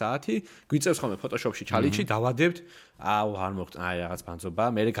 1 საათი გვიწევს ხოლმე Photoshop-ში ჩალიჩი, დავადებთ, აუ არ მოგწონა, აი რაღაც ბანძობა,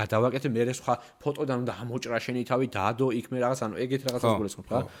 მე გადავაკეთებ, მე სხვა ფოტოდან უნდა ამოჭრა შენი თავი, დაადო იქ მე რაღაც, ანუ ეგეთ რაღაცას გულისხმობ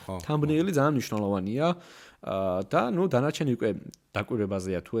რა. thumbnail-ი ძალიან მნიშვნელოვანია და ნუ დანარჩენი უკვე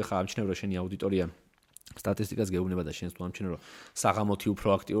დაკვირვებაზეა თუ ეხა ამჩნევ რომ შენი აუდიტორია სტატისტიკას გეუბნება და შენს თუ ამჩნევ რომ საღამოთი უფრო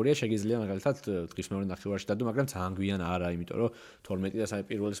აქტიურია, შეგიძლია მაგალითად დღის მეორე ნახევარში დადო, მაგრამ ძალიან გვიან არა, იმიტომ რომ 12 და საერთოდ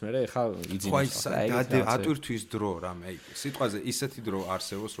პირველის მერე ეხა იძინებს. ხო, ატვირთვის დრო რამე, აი სიტყვაზე ისეთი დრო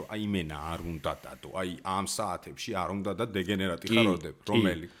არსებობს, რომ აი მენა არ უნდა დადო, აი ამ საათებში არ უნდა და დეგენერატი ხაროდებ,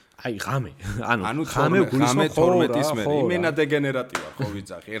 რომელი აი ღამე, ანუ ღამე 12-ის მერე, იმენა დეგენერატი ვარ, ხო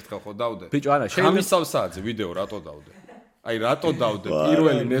ვიცახი, ერთხელ ხო დავდე. ბიჭო, არა, შეიძლება ღამის 3 საათზე ვიდეო რატო დავდე? აი რატო დავდე?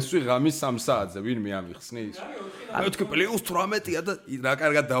 პირველი ნესვი ღამის 3 საათზე, ვინმე ამიხსნის? მე ვთქვი +18-ია და რა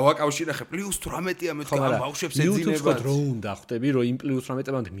კარგად დავაკავშირე ხე +18-ია მე ვთქვი ამ ბავშვებს ეძინება. YouTube-ს რო უნდა ხვდები, რომ იმ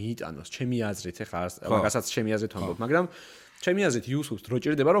 +18-მდე მიიტანოს, ჩემი აზრით, ეხლა მაგასაც ჩემი აზრით ვამბობ, მაგრამ ჩემი აზრით YouTube-ს რო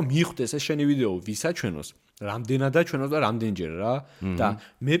ჭირდება რომ მიხვდეს ეს შენი ვიდეო ვისაჩვენოს, რამდენადაც ჩვენოს და რამდენჯერ რა და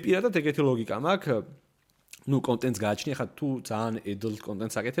მე პირადად ეგეთი ლოგიკა მაქვს ну კონტენტს გააჩნია ხა თუ ძალიან adult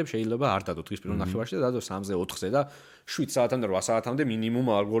კონტენტს აკეთებ შეიძლება არ დადო დღის პირველ ნახევარში და დადო 3-ზე 4-ზე და 7 საათამდე 8 საათამდე მინიმუმ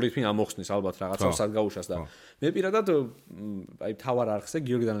ალგორითმი ამოხსნის ალბათ რაღაცას სადგაუშას და მე პირადად აი თავარ არხზე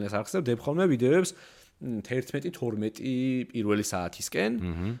გიორგი დანელიას არხზე ვდებ ხოლმე ვიდეოებს 11-12 პირველი საათისკენ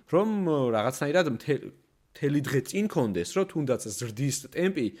რომ რაღაცნაირად მთელი დღე წინ კონდეს რომ თუნდაც ზრდის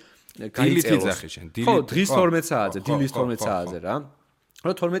ტემპი გაიწეროს ხო დღის 12 საათზე დილის 12 საათზე რა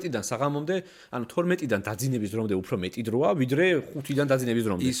რა 12-დან საღამომდე, ანუ 12-დან დაძინების დრომდე უფრო მეტი დროა, ვიდრე 5-დან დაძინების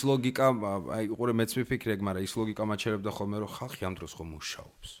დრომდე. ის ლოგიკა, აი, უყურე მეც ვიფიქრე, მაგრამ ის ლოგიკა მაჩერებდა ხოლმე, რომ ხალხი ამ დროს ხომ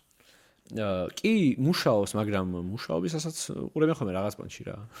მუშაობს. კი, მუშაობს, მაგრამ მუშაობისასაც უყურებენ ხოლმე რაღაც პონჩი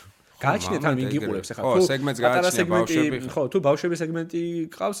რა. გააჩნიათ ან ვინგიყურებს ახლა თუ სეგმენტს გააჩნია ბავშვები. ხო, თუ ბავშვების სეგმენტი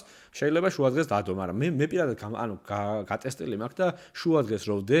ყავს, შეიძლება შუადღეს დადო, მაგრამ მე პირადად ანუ გატესტილი მაქვს და შუადღეს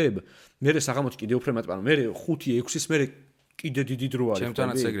რო ვდებ, მე საღამოთი კიდე უფრო მეტ პანო, მე 5-6-ის მე კიდე დიდი დრო არის.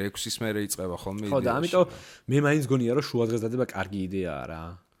 ჩემთანაც ეგრე 6-ის მერე იწყება ხოლმე იდეა. ხო და ამიტომ მე მაინც გონია რომ შუადღეს დადება კარგი იდეაა რა.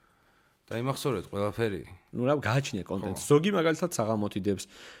 დაიმახსოვრეთ ყველაფერი. ნუ რა გააჩნია კონტენტს. ზოგი მაგალითად საღამოთი დებს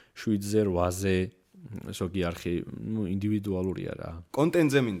 7-ზე 8-ზე ზოგი არხი, ნუ ინდივიდუალურია რა.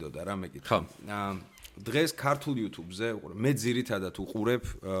 კონტენტზე მინდოდა რა მეკითხა. დღეს ქართულ YouTube-ზე მე ძირითადად უყურებ,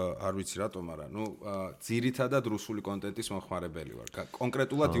 არ ვიცი რატომ, მაგრამ ნუ ძირითადად რუსული კონტენტის მომხმარებელი ვარ.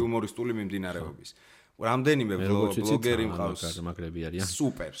 კონკრეტულად იუმორისტული მიმდინარეობის. რამდენიმე ბლოგერი მყავს მაგრები არიან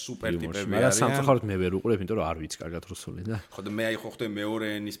სუპერ ტიპები არიან მაგრამ სამწუხაროდ მე ვერ უყურებ იმიტომ რომ არ ვიცი კარგად რუსული და ხო და მე აი ხო ხდე მეორე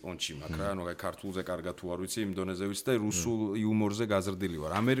ენის პონჩი მაქვს რა ანუ აი ქართულზე კარგად თუ არ ვიცი იმ დონეზე ვიცი და რუსულ იუმორზე გაზრდილი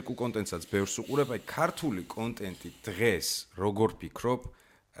ვარ ამერიკულ კონტენტსაც ბევრს უყურებ აი ქართული კონტენტი დღეს როგორ ფიქრობ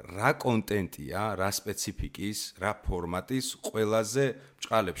რა კონტენტია რა სპეციფიკის რა ფორმატის ყველაზე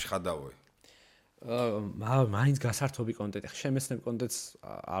ბჭყალებში ხადავოე მაინც გასართობი კონტენტი. შემეცნებ კონტენტს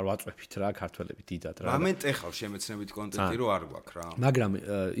არ ვაწვევით რა ქართველები დიდად რა. მომენტ ეხავ შემეცნებით კონტენტი რო არ გვაქვს რა. მაგრამ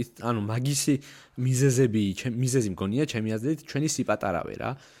ანუ მაგისი მიზეზი მგონია ჩემი აზრით ჩვენი სიპატარავე რა.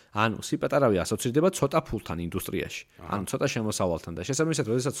 ანუ სიპატარავე ასოცირდება ცოტა ფულთან ინდუსტრიაში. ანუ ცოტა შემოსავალთან და შესაბამისად,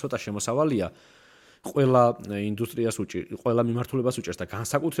 როდესაც ცოტა შემოსავალია ყველა ინდუსტრიას ყველა მიმართულებას უჭერს და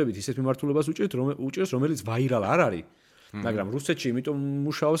განსაკუთრებით ისეთ მიმართულებას უჭერს, რომელიც ვაირალ არ არის. მაგრამ რუსეთში იმიტომ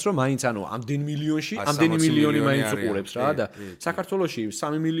მუშაობს, რომ მაინც ამდენ მილიონში, ამდენი მილიონი მაინც უყურებს რა და საქართველოში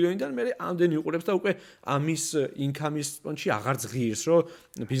 3 მილიონიდან მე ამდენი უყურებს და უკვე ამის ინკამის პონჩი აღარ ზღირს, რომ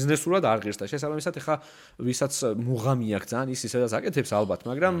ბიზნესურად არ ღირს და შესაბამისად ეხა ვისაც მუღამი აქვს ძალიან ის ისედაც აკეთებს ალბათ,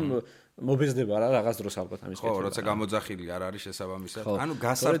 მაგრამ მობეზდება რა რაღაც დროს ალბათ ამის კეთება. ხო, როცა გამოძახილი არ არის შესაბამისად. ანუ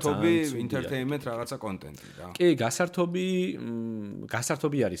გასართობი entertainment რაღაცა კონტენტი რა. კი,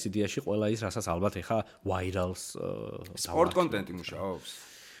 გასართობი არის იდეაში ყველა ის, რასაც ალბათ ეხა ვაირალს სპორტ კონტენტი მუშაობს.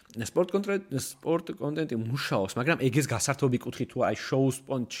 სპორტ კონტენტი მუშაობს, მაგრამ ეგეს გასართობი კუთხით თუ აი შოუს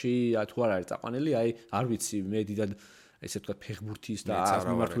პონჩი თუ არ არის წაყვანილი, აი არ ვიცი მე დიდად ესე ვთქვათ ფეხბურთის და ამ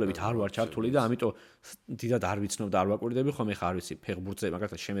მიმართულებით არ ვარ ჩართული და ამიტომ დიდად არ ვიცნობ და არ ვაკვირდები ხომ ეხა არ ვიცი ფეხბურთზე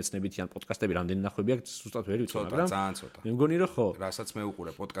მაგალითად შემეცნებითი ან პოდკასტები რამდენი ნახვები აქვს ზუსტად ვერ ვიცი მაგრამ ძალიან ცოტა მე მგონი რომ ხო რასაც მე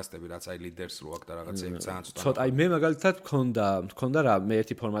უყურე პოდკასტები რაც აი ლიდერს რო აქვს და რაღაცები ძალიან ცოტა ცოტა აი მე მაგალითად მქონდა რა მე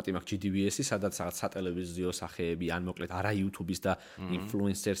ერთი ფორმატი მაქვს GDVS-ი სადაც რაღაც სატელევიზიო სახეები ან მოკლედ არა YouTube-ის და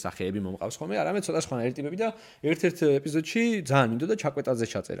ინფლუენსერ სახეები მომყავს ხოლმე არამედ ცოტა სხვანაირი ტიპები და ერთ-ერთ ეპიზოდში ძალიან მინდოდა ჩაკვეტაძე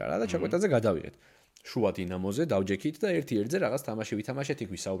ჩაწერა რა და ჩაკვეტაძე გადავიღეთ შუა დინამოზე დავჯექით და ერთ-ერთზე რაღაც თამაში ვითამაშეთ იქ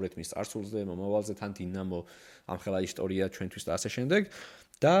ვისაუბრეთ მის წარსულზე, მომავალზე, თან დინამო ამხელა ისტორია ჩვენთვის და ასე შემდეგ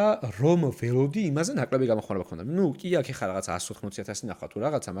და რომ ველოდი იმაზე ნაკლები გამოხმარება ქონდა. ნუ კი აქ ეხა რაღაც 180,000 ნახვა თუ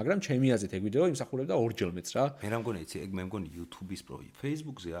რაღაცა, მაგრამ ჩემი აზრით ეგ ვიდეო იმსახურებდა ორჯერ მეც რა. მე რა მგონი იცი, ეგ მე მგონი YouTube-ის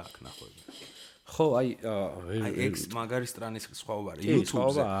Facebook-ზე აქ ნახვები. ხო, აი ეგ მაგარი სტრანის სხვაობა არის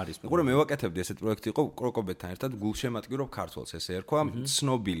YouTube-ზე. უყურე მე ვაკეთებდი ესეთ პროექტი იყო კროკობეთთან ერთად გულშემატკივრობ ქართველს ესე ერქვა,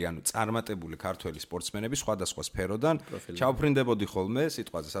 ცნობილი, ანუ წარმატებული ქართველი სპორტსმენები სხვადასხვა სფეროდან ჩავფრინდებოდი ხოლმე,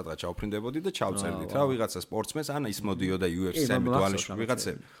 სიტყვაზე სადღაც ჩავფრინდებოდი და ჩავწერდით რა ვიღაცა სპორტსმენს, ან ის მოდიოდა UFC-ზე მიდვალეში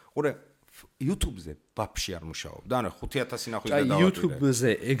ვიღაცები. უყურე YouTube-ზე ვაფშე არ მუშაობდა. ანუ 5,000 ნახვის და დავატვირე.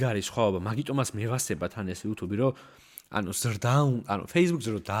 YouTube-ზე ეგ არის სხვაობა, მაგიტომაც მევასება თან ეს YouTube-ი რომ ანუ ანუ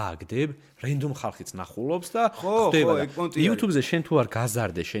Facebook-ზე რო დააგდებ, რენდომ ხალხიც ნახულობს და ხდება. YouTube-ზე შენ თუ არ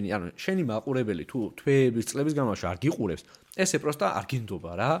გაზარდე შენი მაყურებელი თუ თვეების წლების განმავლობაში არ გიყურებს, ესე პროსტა არ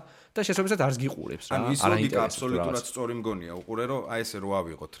გინდობა რა და შესაბამისად არც გიყურებს რა. ანუ ის ლოგიკა აბსოლუტურად სწორი მგონია. უყურე რომ აი ესე რო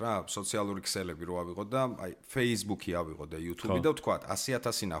ავიღოთ რა, სოციალური ქსელები რო ავიღოთ და აი Facebook-ი ავიღოთ და YouTube-ი და ვთქვათ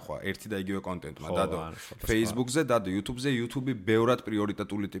 100,000 ნახვა ერთი და იგივე კონტენტმა დადო. Facebook-ზე დადო, YouTube-ზე YouTube-ი ბევრად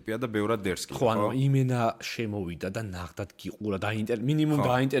პრიორიტეტული ტიპია და ბევრად დერს კი. ხო, ანუ იმენა შემოვიდა და ნახდად გიყურა და მინიმუმ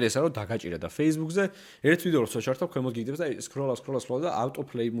დაინტერესა რომ დაგაჭირა და Facebook-ზე ერთ ვიდეოს შეჩართო ქვემოთ გიგდებს და სკროლა და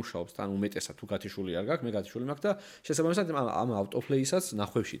ავტოპლეი მუშაობს თან უმეტესად თუ გათიშული არ გაქვს მე გათიშული მაქვს და შესაბამისად ამ ავტოპლეისაც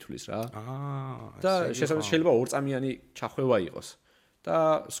ნახვევში თulis რა და შესაბამისად შეიძლება ორწამიანი ჩახვევა იყოს და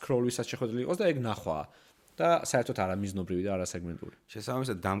სკროლვისაც შეხვედრილი იყოს და ეგ ნახვაა და საერთოდ არა მიზნობრივი და არა სეგმენტური.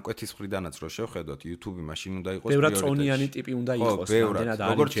 შესაბამისად დამკვეთის მხრიდანაც რო შევხედოთ YouTube-ი მაშინ უნდა იყოს ბევრად წონიანი ტიპი უნდა იყოს რამდენად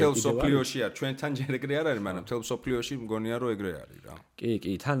არის როგორც თელ სოფლიოში არ ჩვენთან ჯერ ეგრე არ არის მაგრამ თელ სოფლიოში მგონია რომ ეგრე არის რა.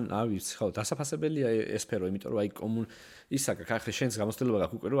 კი თან არის ხო დასაფასებელია ეს სფერო იმიტომ რომ აი ისა გაქვს შენს გამოცდილება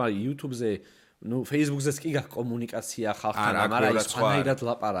გაქვს უკვე რომ აი YouTube-ზე ნუ Facebook-ზეც კი გაქვს კომუნიკაცია ხალხთან, მაგრამ ის სხვანაირად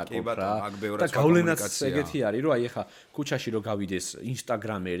ლაპარაკობ რა. და გავლენაც ეგეთი არის, რომ აი ახლა ქუჩაში რო გავიდეს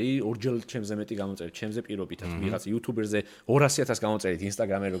Instagram-ერი, ორჯერ ჩემზე მეტი გამოწერით, ჩემზე პირობითად ვიღაც YouTuber-ზე 200,000 გამოწერით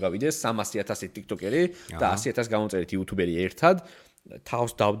Instagram-ერი რო გავიდეს, 300,000 TikTok-ერი და 100,000 გამოწერით YouTuber-ი ერთად.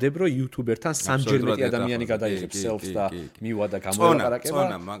 თავს დავდებ რომ YouTuber-თან სამჯერ მეტი ადამიანი გადაიღებს self-ს და მივა და გამოლაპარაკება.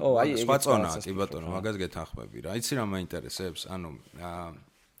 აი სხვა წონა, კი ბატონო, მაგას გეთანხმები რა. იცი რა მაინტერესებს? ანუ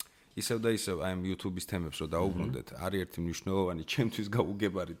ისევ და ისევ აი YouTube-ის თემებს რო დაუბრუნდეთ, არის ერთი მნიშვნელოვანი ჩემთვის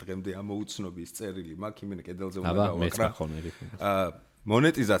გაუგებარი დღემდე ამოუცნობი ის წერილი, მაგ იმენ კედელზე უნდა გავაკრა.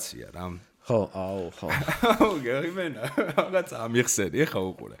 მონეტიზაცია რა. ხო, ხო. გერიმენა, რაღაც ამიხსენი, ხა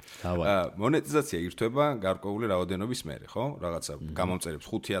უყურე. მონეტიზაცია ირთვება გარკვეული რაოდენობის მერე, ხო? რაღაცა გამომწერებს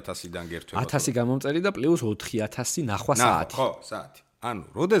 5,000-დან გერთვება. 1,000 გამომწერი და პლუს 4,000 ნახვა საათი. ხო, საათი. ანუ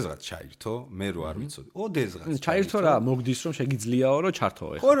როდესღაც ჩაირთო, მე რო არ ვიცოდი. ოდესღაც ჩაირთო რა, მოგდის რომ შეგიძლიაო რომ ჩართო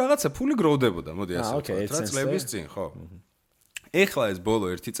ეხლა. ხო, რაღაცა ფული გროვდებოდა, მოდი ასე ვთქვათ, რა წლების წინ, ხო. ეხლა ეს ბოლო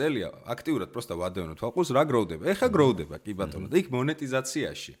ერთი წელია აქტიურად პროსტა ვადევნოთ ვაყურს რა გროვდება. ეხლა გროვდება, კი ბატონო. და იქ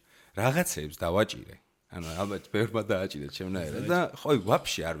მონეტიზაციაში რაღაცებს დავაჭირე. ანუ ალბათ ბევრმა დააჭირეთ შემნაირად და ხო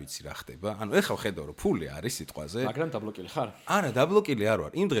ვაფშე არ ვიცი რა ხდება. ანუ ეხლა ხედავ რომ ფული არის სიტყვაზე. მაგრამ დაბლოკილი ხარ? არა, დაბლოკილი არ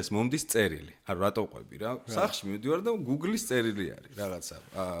ვარ. იმ დღეს მომდის წერილი. ანუ რატო ყვები რა? სახში მივდივარ და Google-ის წერილი არის რაღაცა.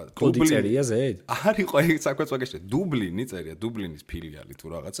 კოდი წერია ზედ? არ იყო ეგ საკვეც ვაგეშე. დუბლინი წერია, დუბლინის ფილიალი თუ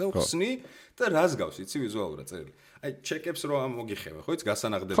რაღაცა. ხსნი და რას გავს იცი ვიზუალურად წერილი. აი ჩეკებს რო მოგიხევე, ხო იცი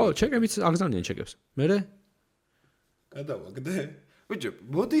გასანახდება. ხო, ჩეკებიც აგზავნიან ჩეკებს. მერე? გადავაგდე. ბიჭო,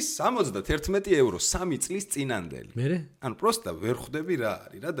 მოდის 71 евро 3 წლის წინანდელი. მერე? ანუ პროსტა ვერ ხვდები რა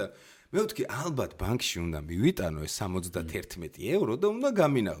არის რა და მე ვთქვი ალბათ ბანკში უნდა მივიტანო ეს 71 евро და უნდა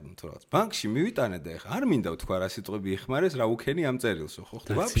გამინაღდო თუ რაღაც. ბანკში მივიტანე და ეხა არ მინდა ვთქვა რა სიტყვები იხმარეს, რა უქენი ამ წერილსო, ხო?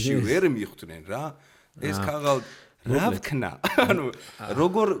 ვაფშე ვერ მიხვდნენ რა. ეს ქაღალ რა ვქნა? ანუ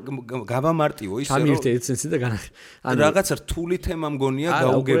როგორ გავამარტივო ისე რომ სამი ერთ-ერთი და განახი. ანუ რაღაც რთული თემა მგონია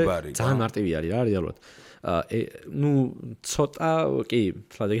გაუგებარი. ძალიან მარტივი არის რა რეალურად. ну ცოტა კი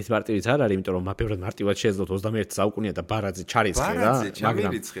ფლადეგის მარტივიც არ არის, იმიტომ რომ მაფევრად მარტივად შეძლოთ 21 საუკუნეა და ბარაძე ჩარიცხე რა,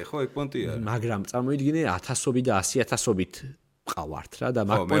 მაგრამ ხო ეგ პონტი არის. მაგრამ წარმოიდგინე 1000-ობით და 100,000-ობით ყავართ რა და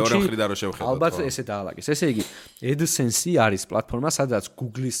მაგ მეორე მხრიდან რო შევხედოთ. ალბათ ესე დაალაგეს. ესე იგი AdSense არის პლატფორმა, სადაც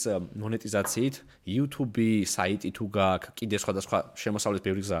Google-ის მონეტიზაციით, YouTube-ი, საიტი თუ გაქვს, კიდე სხვადასხვა შემოსავლის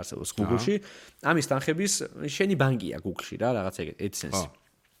ბევრი გზა არსებობს Google-ში. ამის თანხების შენი ბანკია Google-ში რა, რაღაც ეგეთ AdSense.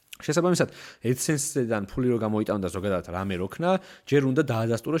 შესაბამისად, AdSense-დან ფული რო გამოიტანო და ზოგადად რამე როქნა, ჯერ უნდა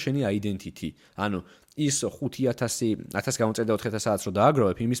დაადასტურო შენი identity. ანუ ის 5000 1000 გამოწერდა 4000 საათს რო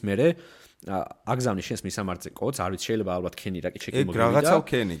დააგროვებ, იმის მერე აგზავნი შენს მისამართზე კოდს, არ ვიცი შეიძლება ალბათ ქენი რა კი ჩეკი მოგივიდა. ეგ რაღაცა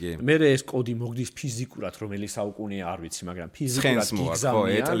ქენი კი. მერე ეს კოდი მოგდის ფიზიკურად, რომელი საუკუნეა არ ვიცი, მაგრამ ფიზიკურად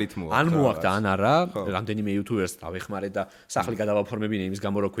გიგზავნია. ან მოაქვს და ან არა, რამდენიმე იუთუბერს დავეხმარე და სახლი გადავაფორმებინე იმის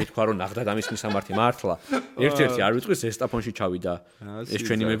გამო რომ გვეთქვა რომ ნახდა ამის მისამართი მართლა. ერთ-ერთი არ ვიტყვის ესტაფონში ჩავიდა ეს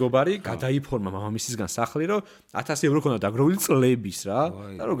ჩვენი მეგობარი, გადაიფორმა მამამისისგან სახლი რომ 1000 евро ქონდა დაგროვილი წლების რა,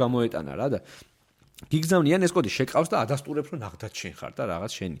 და რომ გამოეტანა რა და გიგზავნიან ეს კოდი შეკავს და ადასტურებს რომ ნახდათ შენ ხარ და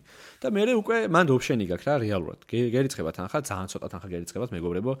რაღაც შენი. და მე უკვე მანდ ოფშენი გაქვს რა რეალურად. გერიცხება თანხა, ძალიან ცოტა თანხა გერიცხებათ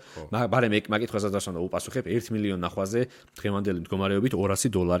მეგობრებო. მაგრამ მაკითხვაზე დასვლა და უპასუხებ 1 მილიონ ნახვაზე დღევანდელი მდგომარეობით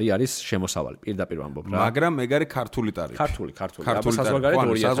 $200 არის შემოსავალი. პირდაპირ ვამბობ რა. მაგრამ ეგ არის ქართული ტარიფი. ქართული. აბა საზღვარგარეთ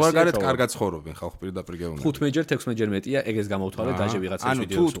 200. საზღვარგარეთ კარგად ცხოვრობენ ხალხ პირდაპირ გეუბნები. 15-ჯერ 16-ჯერ მეტია, ეგ ეს გამოვთვალე დაჟე ვიღაცას ვიდეოს.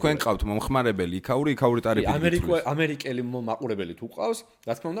 ანუ თუ თქვენ ყავთ მომხმარებელი იქაური ტარიფი. ამერიკელი მაყურებელი თუ ყავს,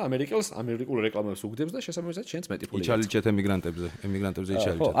 რა თქმა უნდა ამერიკულ რეკლამებს უგდებს და შესაბამისად შენც მეტი ფული. იჩალიჭეთ ემიგრანტებზე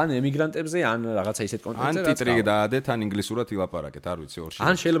იჩალიჭეთ. ან ემიგრანტებზე, ან რაღაცა ისეთ კონტენტზე ან ტიტრი დაადეთ, ან ინგლისურად ილაპარაკეთ, არ ვიცი ორში.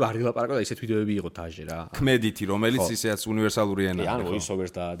 ან შეიძლება არ ილაპარაკო და ისეთ ვიდეოები იყო დაჟე რა. ქმედითი, რომელიც ისეაც უნივერსალური ენაა. ან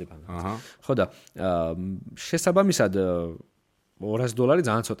voice-overs დაადებ. ხო და შესაბამისად $200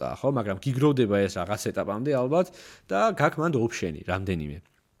 ძალიან ცოტაა, ხო, მაგრამ გიგროვდება ეს რაღაც ეტაპამდე ალბათ და გაქვს მანდ ოფშენი რამდენიმე.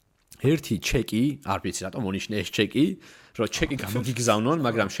 ერთი ჩეკი, არ ვიცი რატომ მონიშნე ეს ჩეკი, რომ ჩეკი გამოგიგზავნონ,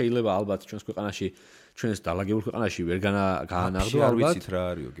 მაგრამ შეიძლება ალბათ ჩვენს ქვეყანაში, ჩვენს დალაგებულ ქვეყანაში ვერ გაანაღდო ალბათ. არ ალბათ. ვიცით რა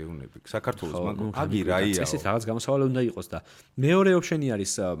არისო გეუბნები. საქართველოს მაგ აგი რაია. ესეთ რაღაც გამოსავალი უნდა იყოს და მეორე ოფშენი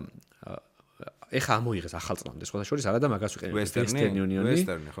არის ეხა ამოიღეს ახალწლამდე სხვა შორის არა და მაგას ვიყენებ Western Union-ი.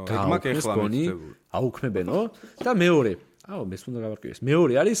 მაგ ეხლა აუქმებენო და მეორე მეს უნდა გავარკვიეს.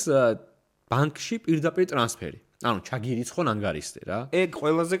 მეორე არის ბანკში პირდაპირ ტრანსფერი. ანუ ჩაგირიცხონ ანგარიშზე რა. ეგ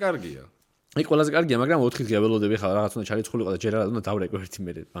ყველაზე კარგია. ეგ ყველაზე კარგია, მაგრამ 4 დღე ველოდები ხა რაღაც უნდა ჩარიცხულიყო და ჯერ არა უნდა დავრეკო ერთი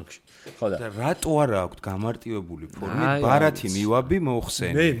მერე ბანკში. ხო და რატო არა აქვთ გამარტივებული ფორმით ბარათი მივაბი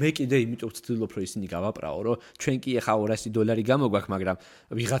მოხსენი. მე კიდე იმიტომ ვცდილობ რომ ისინი გავაპრაო, რომ ჩვენ კი ეხა $200 გამოგვაქვს, მაგრამ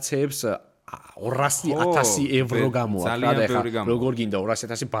ვიღაცეებს 200,000 евро გამოაქვს რა და ეხა როგორ გინდა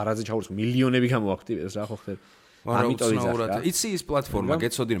 200,000 ბარაზე ჩაურს მილიონები გამოაქვს ტიპებს რა ხო ხდება. ამიტომ ვიზახა. იცი ის პლატფორმა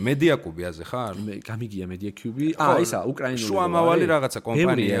გეცოდინე მედიაკუბიაზე ხარ? გამიგია მედიაკუბი. ისა უკრაინული. შუამავალი რაღაცა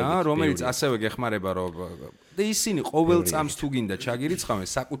კომპანია, რომელიც ასევე გეხმარება რომ და ისინი ყოველ წამს თუ გინდა ჩაგირიცხავენ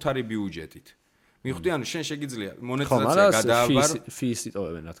საკუთარი ბიუჯეტით. მიხვდი, ანუ შენ შეგიძლია მონეტიზაცია გადააბარ. ფის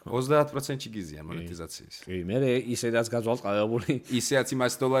იტოვებენ რა თქმა უნდა. 30%-ი გიზიან მონეტიზაციის. კი, მე ისედაც გაძვალყავებული. ისეაც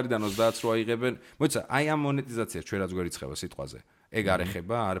 $100-დან 30 რო აიღებენ. მოიცა, აი ამ მონეტიზაციას ჩვენ რაც გვერიცხება სიტყვაზე. ეგ არ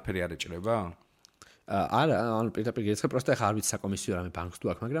ეხება, არაფერი არ ეჭრება? არა, ანუ პირდაპირ გეცხებ, პროსტა ხა არ ვიცი საკომისიო რამე ბანკს თუ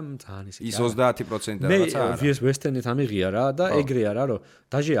აქვს, მაგრამ ძალიან ისე. ის 30% რაღაცა არა. მე Western-ით ამიღია რა და ეგრეა რა, რომ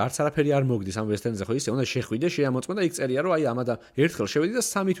დაჟე არც არაფერი არ მოგდის ამ Western-ზე, ხო ისე უნდა შეხვიდე, შეამოწმო და იქ წერია, რომ აი ამადა ერთხელ შევედი და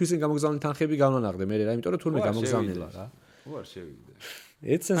 3 თვისგან გამოგზავნილი თანხები განვანაღდე მე რა, იმიტომ რომ თურმე გამოგზავნილა რა. უარ შევიდე.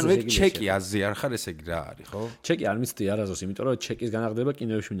 AdSense-ზე ეგ ჩეკი აზი არ ხარ ეს ეგ რა არის, ხო? ჩეკი არ მიცდი არაზოს, იმიტომ რომ ჩეკის განაღდება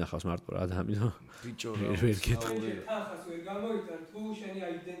კინოებში მინახავს მარტო რა და ამიტომ ბიჭო ვერ გეტყვი. თანხას ვერ გამოიტან, თუ შენი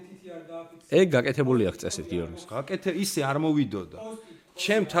identity არ დააფიქსირე. ეგ გაკეთებული აქვს წესით გიორგის. გაკეთე ისე არ მოვიდოდა.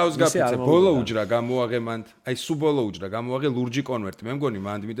 ჩემ თავს გაფიცე ბოლო უჯრა გამოაღე მანდ. აი სუ ბოლო უჯრა გამოაღე ლურჯი კონვერტი. მე მგონი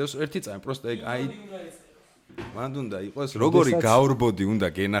მანდ მიდევს ერთი წამი, პროსტა ეგ აი მანდ უნდა იყოს როგორი გაურბოდი უნდა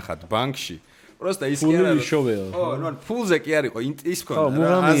გენახათ ბანკში. პროსტა ის კი არა. ო, ნუ ფულზე კი არისო, ის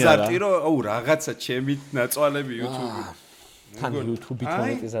ქონდა. აზარტი რომ აუ რაღაცა ჩემი ნაწვალები YouTube-ი. თან YouTube-ით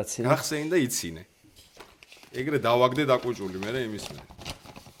მონეტიზაცია. გახსენე და იცინე. ეგრე დავაგდე დაკუჭული მე იმის მე.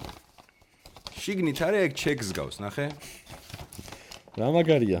 შიგნით არის ეგ ჩეკს გავს, ნახე? რა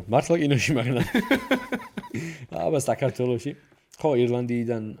მაგარია, მართლა კინოში მაგრამ. აბა საქართველოში. ხო,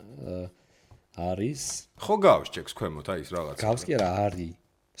 ირლანდიიდან არის ხო გავს ჩეკს ქვემოთ აი ის რაღაც გავს კი არა არის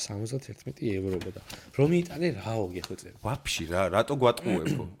 71 ევროა და რომ იტანე რაო გეხოწე ვაფშე რა რატო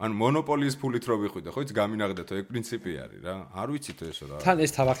გვატყუებო ანუ მონოპოლიის ფულით რო ვიხვიდე ხო იცი გამინაღდეთო ეგ პრინციპი არის რა არ ვიცით ესო რა თან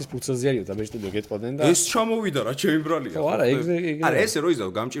ეს თავახის ფურცელზე არისო და ბეჭდები გეტყოდნენ და ეს ჩამოვიდა რა ჩემი ბრალია ხო არა ეგ არა ესე რო იზავ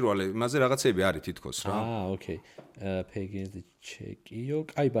გამჭირვალე იმაზე რაღაცები არის თითქოს რა ოკეი pay the check-io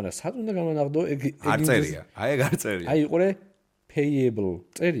აი ბანა სად უნდა გამანაღდო ეგ არ წერია აი ეგ არ წერია აი იყურე payable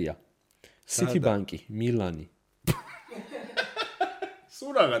წერია Citibank მილანი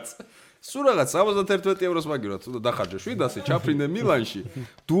სულ რაღაც 71 ევროს მაგივრად თუ დახარჯე 700 ჩაფრინე მილანში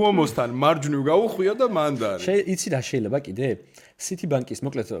დუომოსთან მარჯვნივ გაუხვია და მანდარი იცი რა შეიძლება კიდე Citibank-ის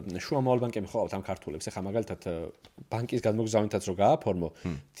მოკლედ შუამავალი ბანკები ხო ყავთ ამ ქართულებს ეხა მაგალითად ბანკის გადმოგზავნითაც რო გააფორმო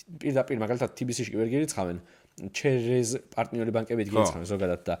პირდაპირ მაგალითად TBC-ში ვერ გირიცხავენ ჩერეზ პარტნიორი ბანკები გირიცხავენ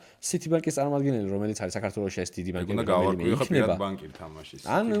ზოგადად და Citibank-ის წარმომადგენელი რომელიც არის საქართველოში ეს დიდი ბანკები რომელიც იქნება ბანკი თამაშის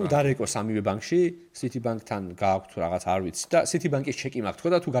ან დარეკო სამივე ბანკში Citibank-თან გააქვთ რაღაც არ ვიცი და Citibank-ის ჩეკი მაქვს თქო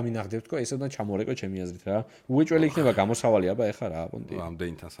და თუ გამინაღდებთ თქო ესე უნდა ჩამორეკო ჩემი აზრით რა უეჭველი იქნება გამოსავალი აბა ეხა რა პონტი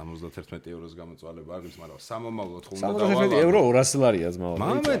ამდენთან 71 ევროს გამოწვალება არ ვიცი მაგრამ სამომავლოდ ხო უნდა დავალო 71 ევრო 200 ლარია ძმაო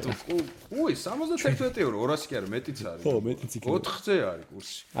მამეთ უი 71 ევრო 200 კი არა მეტიც არის ხო მეტიც იქნება 4-ზე არის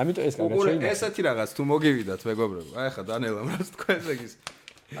კურსი ამიტომ ეს კარგად შეიძლება ესეთი რაღაც თუ მოგივიდათ მეგობრებო აი ხა დანელა მას თქვენ ეგის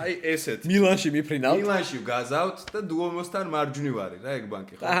აი ესეთ მილანში მიფრინავთ მილანში ვგაზავთ და დუომოსთან მარჯვნივ არის რა ეგ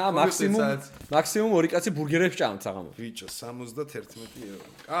ბანკი ხო აჰა მაქსიმუმ ორი კაცი ბურგერებს ჭამთ საღამო ბიჭო 71 ევრო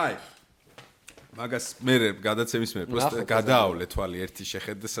კაი მაგას მე გადაცემის მე პროსტ გადაავლე თვალი ერთი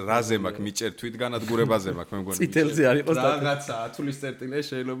შეხედეს რაზე მაქვს მიჭერ თვითგანადგურებაზე მაქვს მე მგონი წითელზე არ იყოს რაღაცა ათulis წერტილე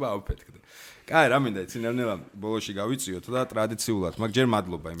შეიძლება ავფეთქდე კაი რა მინდა ცინერნელა ბოლოში გავიწიოთ და ტრადიციულად მაგ ჯერ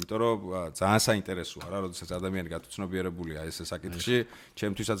მადლობა იმიტომ რომ ძალიან საინტერესოა რა როდესაც ადამიანი გაწნობიერებულია ეს საკითხში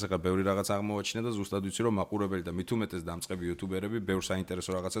ჩემთვისაც ახლა ბევრი რაღაც აღმოვაჩინე და ზუსტად ვიცი რომ მაყურებელი და მით უმეტეს დამწყები იუთუბერები ბევრ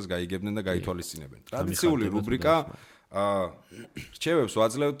საინტერესო რაღაცას გაიგებდნენ და გაითვალისწინებენ ტრადიციული რუბრიკა რჩევებს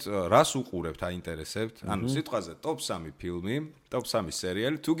ვაძლევთ რას უყურებთ აინტერესებთ ანუ სიტყვაზე ტოპ 3 ფილმი ტოპ 3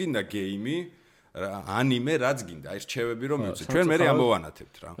 სერიალი თუ გინდა გეიმი ანიმე რაც გინდა ეს რჩევები რომ მივცეთ ჩვენ მე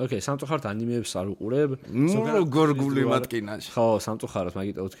ამოვანათებთ რა ოკეი სამწუხაროდ ანიმეებს არ უყურებ ზოგადად გორგული მატკინაში ხო სამწუხაროდ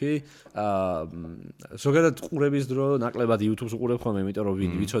მაგიტო ვთქვი ზოგადად ყურების დრო ნაკლებად YouTube-ს უყურებ ხოლმე იმიტომ რომ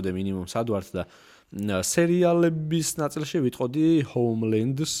ვიცოდე მინიმუმ სად ვართ და სერიალების ნაწილში ვიტყოდი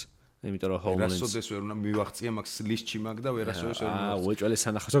Homeland-ს იმიტომ რომ Homeland-ს რასოდეს ვერ უნდა მივახციე მაგ ლისტში მაგ და ვერასოდეს ვერ უნდა უეჭველი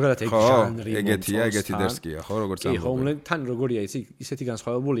სანახა ზოგადად ეგ ჟანრი ეგეთია ეგეთი დერსკია ხო როგორც ამბობ Homeland-თან როგორია იცი ისეთი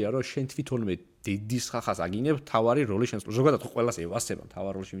განსხვავებულია რომ შენ თვითონმე დიდის ხახას აგინებ თავარი როლი შენს ზოგადად ყველას ევასება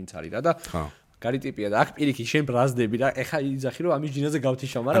თავარ როლში ვინც არის რა და გარი ტიპია და აქ პირიქით შენ ბრაზდები რა ეხა იძახი რომ ამის ჯინაზე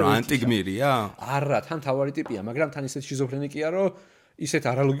გავთიშავ მაგრამ ანტიგმირია არა თან თავარი ტიპია მაგრამ თან ისეთ შიზოფრენიკია რომ ისეთ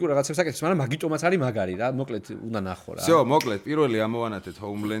არალოგიკურ რაღაცებს აკეთებს, მაგრამ მაგიტომაც არის მაგარი რა, მოკლედ უნდა ნახო რა. всё, მოკლედ პირველი ამოვანათეთ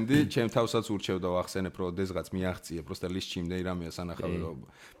Homeland-ი, ჩემ თავსაც ურჩევდა ვახსენებ, რომ დესღაც მიაღწიე, просто ლისტში იმდენი რამეა სანახავი რომ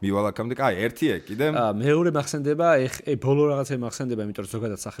მივალაკამდე. კაი, ერთი ეგ კიდე. მეორე მახსენდება, ბოლო რაღაცები მახსენდება, იმიტომ რომ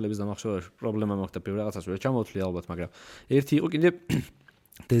ზოგადად სახელების დამახსოვრებაში პრობლემა მაქვს და ბევრ რაღაცას ვერ ჩამოვთვლი ალბათ, მაგრამ ერთი იყო კიდე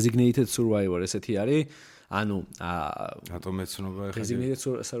Designated Survivor ესეთი არის. ანუ ატომეცნობა ეხლა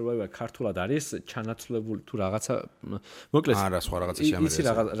Designated Survivor ქართულად არის ჩანაცვლებული თუ რაღაცა მოკლედ არა სხვა რაღაცა შეამერია. ისი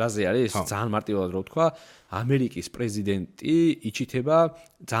რაზე არის ძალიან მარტივად რო ვთქვა ამერიკის პრეზიდენტი იჩითება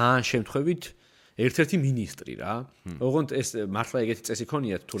ძალიან შემთხვევით ერთ-ერთი მინისტრი რა. ოღონდ ეს მართლა ეგეთი წესი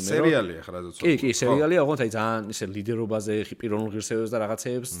ქონიათ თურმე რომ სერიალია ხა რაზეც. კი, სერიალია, ოღონდ აი ძალიან ისე ლიდერობაზე, პიროვნულ ღირსებებს და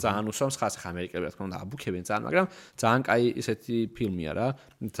რაღაცეებს ძალიან უსვამს ხას ხა ამერიკელები რა თქმა უნდა აბუქებენ ძალიან, მაგრამ ძალიან კაი ესეთი ფილმია რა.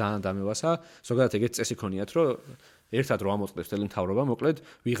 ძალიან დამევასა. ზოგადად ეგეთი წესი ქონიათ რომ ერთად რო ამოწყდეს თელი მთავრობა, მოკლედ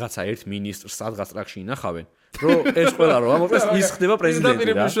ვიღაცა ერთ მინისტრს სადღაც ტრაქში ინახავენ. რომ ეს ყველა რო ამოწყდეს ის ხდება პრეზიდენტი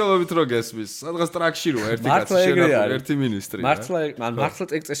რა. მშობლობით რო გესმის. სადღაც ტრაქში რო ერთი კაცი შეერა ერთი მინისტრი. მართლა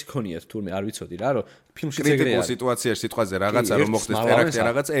ეგ წესი ქონიათ თურმე არ ვიცოდი რა რომ ფილმში ეგრეა. კრიტიკულ სიტუაციაში სიტყვაზე რაღაცა რომ მოხდეს ტერაქტი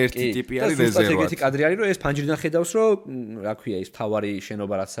რაღაცა ერთი ტიპი არის რეზერვად. ეგეთი კადრი არის რომ ეს ფანჯრიდან ხედავს რომ რა ქვია ის თავარი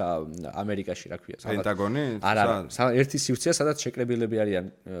შენობა რაც ამერიკაში რა ქვია. პენტაგონი? არა, ერთი სივრცეა სადაც შეკრებილები არიან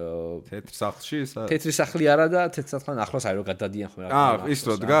თეთრ სახლში? თეთრი სახლი არა და თეთრ სახლთან ახლოს არის რომ გადადიან ხო რა. ის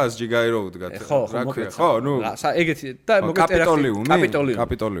რო დგას ჯიგაი რო დგას. რა ქვია? ხო, ნუ ეგეთი და მოკლედ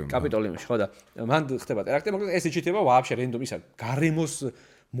კაპიტოლიუმი ხო და მან ხდება ტერაქტი მოკლედ ეს იჩითება ვაფშე რენდომ ისა გარემოს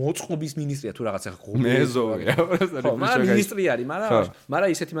მოწყობის მინისტრია თუ რაღაცა მეზოია ხო მაგრამ მინისტრი არის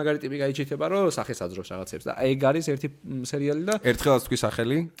მაგრამ ისეთი მაგარი ტიპი გაიჩითება რომ სახეს აძრობს რაღაცებს და ეგ არის ერთი სერიალი და ერთხელაც თქვი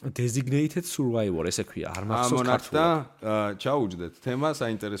სახელი Designated Survivor ესე ქვია არ მახსოვს ქართულად და ჩაუჯდეთ თემა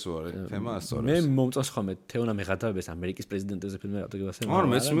საინტერესო არის თემა სწორად მე მომწონს ხოლმე თეონა მეღადავებს ამერიკის პრეზიდენტებზე ფილმი რატო გასწრება არა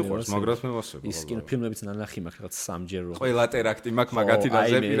მეც მიყვარს მაგრად მე ვასწრებ ის კინოფილმებიც ნანახი მაქვს რაღაც სამჯერო ყველა ტერაქტი მაქვს მაგათი და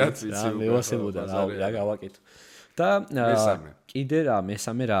ზეპირაც ვიცი მე ვასწრებოდა რა გავაკეთო და კიდე რა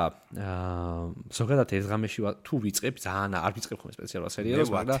მესამე რა ზოგადად ეს ღამეში თუ ვიწყებ ძალიან არ ვიწყებ ხოლმე სპეციალურ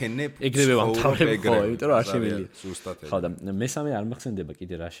სერიალს მაგრამ ეგრევე ვამთავრებ ხო იმიტომ რომ არ შემიძლია ხო და მესამე არ მახსენდება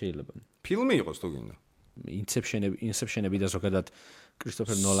კიდე რა შეიძლება ფილმი იყოს თუ გინდა ინსეფშენები და ზოგადად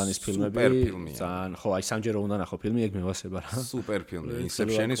კრისტოფერ ნოლანის ფილმები ძალიან ხო აი სამჯერ უნდა ნახო ფილმი ეგ მევასება რა სუპერ ფილმი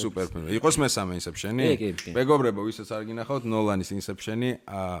ინსეფშენი სუპერ ფილმი იყოს მესამე ინსეფშენი მეგობრებო ვისაც არ გინახავთ ნოლანის ინსეფშენი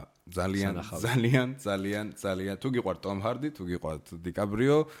ძალიან თუ გიყვართ ტომ ჰარდი თუ გიყვართ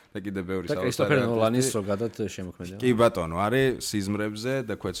დიკაბრიო და კიდე ბევრი საოცარი კრისტოფერ ნოლანის ზოგადად შემოქმედება კი ბატონო არის სიზმრებზე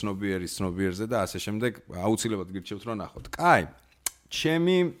და ქვეცნობიერის ცნობიერზე და ასე შემდეგ აუცილებლად გირჩევთ რომ ნახოთ კაი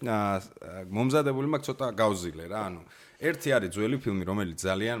ჩემი მომზადებული მაქვს ცოტა გავზილე რა ანუ ერთი არის ძველი ფილმი რომელიც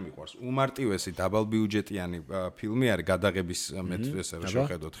ძალიან მიყვარს უმარტივესი დაბალბიუჯეტიანი ფილმი არის გადაღების მეც ესე რა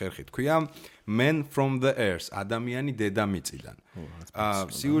შევხედოთ ხერხი თქვია Man from the Earth ადამიანი დედამიწიდან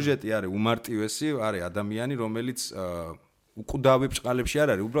სიუჟეტი არის უმარტივესი არის ადამიანი რომელიც უკვდავი ბჭყალებში არ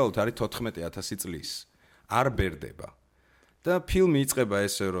არის უბრალოდ არის 14000 წლის არ ბერდება და ფილმი იწყება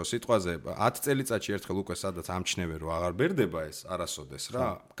ესე რომ სიტყვაზე 10 წელიწადში ერთხელ უკვე სადაც ამჩნევენ რომ აღარ ბერდება ეს არასოდეს რა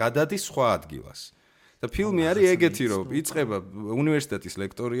გადადის სხვა ადგილას და ფილმი არის ეგეთი რომ იწყება უნივერსიტეტის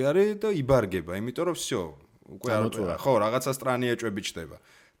ლექტორი არის და იბარგება იმიტომ რომ всё უკვე ხო რაღაცა სტრანიეჭვები ჩდება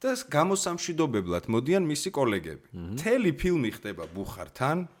და გამოსამშვიდობებლად მოდიან მისი კოლეგები მთელი ფილმი ხდება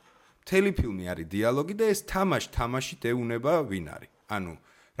ბუხართან მთელი ფილმი არის დიალოგი და ეს თამაშით ეუნება ვინ არის ანუ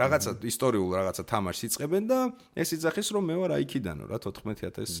რაღაცა ისტორიულ რაღაცა თამაშს იწყებენ და ეს იძახის რომ მე ვარ აიქიდანო რა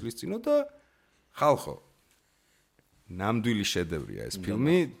 14000 წლის წინო და ხალხო ნამდვილი შედევრია ეს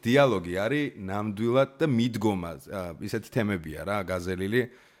ფილმი დიალოგი არის ნამდვილად და მიდგომა ისეთი თემებია რა გაზელილი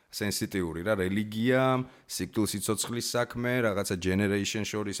სენსიტიური რა რელიგია სიკვდილსიცოცხლის საქმე რაღაცა generation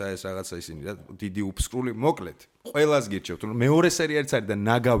შორის ეს რაღაცა ისინი რა დიდი უფსკრული მოკლედ ყველას გირჩევთ რომ მეორე სერიალიც არის და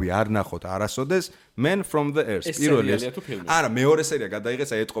ნაგავი არ ნახოთ არასოდეს Man from the Earth პირველი არა მეორე სერია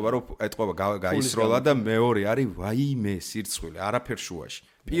გადაიღეს ეტყობა გაისროლა და მეორე არის ვაიმე სირცხვილი არაფერ შუაში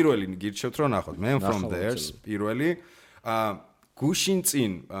პირველი გირჩევთ რომ ნახოთ Man from the Earth პირველი გუშინ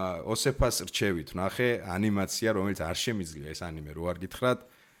წინ ოსეფას რჩევით ნახე ანიმაცია რომელიც არ შემიძლია ეს ანიმე რო არ გითხრათ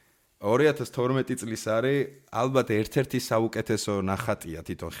 2012 წლის არის ალბათ ერთ-ერთი საუკეთესო ნახატია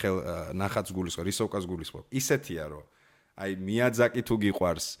თვითონ ნახატს გულისხმობ რისოვკას გულისხმობ ისეთია რომ აი მიაძაკი თუ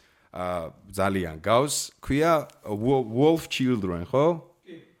გიყვარს ძალიან გავს ქვია Wolf Children ხო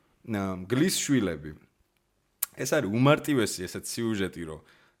გლის შვილები ეს არის უმარტივესი ესეთ სიუჟეტი რომ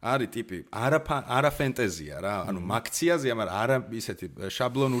არის ტიპი არა ფენტეზია რა ანუ მაქციაზია მაგრამ არა ისეთი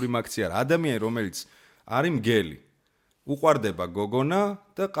შაბლონური მაქცია რა ადამიანი რომელიც არის მგელი უყვარდება გოგონა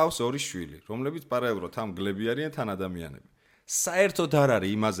და ყავს ორი შვილი რომლებიც პარალელურად თან მგლები არიან თან ადამიანები საერთოდ არ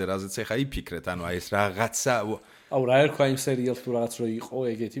არის იმაზე რაზეც ახლა იფიქრეთ ანუ აი ეს რაღაცა აუ რა ერქვა იმ სერიალს თუ რაღაც რო იყო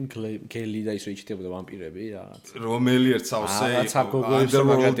ეგეთი მგელი და ისო იჩიტებოდა ვამპირები რაღაც რომელიერთ სავსე რაღაცა გოგოებს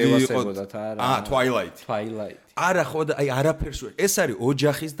მაგადევასებოდა რა Twilight არა ხო და აი არაფერს ეს არის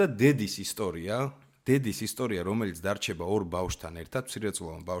ოჯახის და დედის ისტორია რომელიც დარჩება ორ ბავშვთან ერთად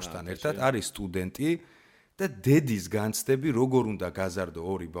მცირეწლოვან ბავშვთან ერთად არის სტუდენტი და დედის განცდები როგორ უნდა გაზარდო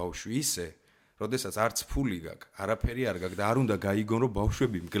ორი ბავშვი ისე როდესაც არც ფული გაქვს არაფერი არ გაქვს და არ უნდა გაიგონ რომ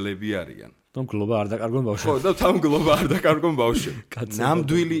ბავშვები მგლები არიან და მგლობა არ დაკარგონ ბავშვები ხო და თან მგლობა არ დაკარგონ ბავშვები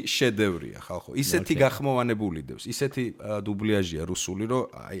ნამდვილი შედევრია ხალხო ისეთი გახმოვანებული დევს ისეთი დუბლიაჟია რუსული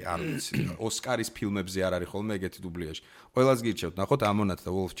რომ აი არ ვიცი ოსკარის ფილმებზე არ არის ხოლმე ეგეთი დუბლიაჟი ყველას გირჩევთ ნახოთ ამონათ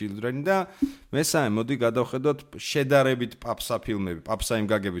და Wolf Children და მესამე მოდი გადავხედოთ შედარებით პაპსა ფილმები პაპსა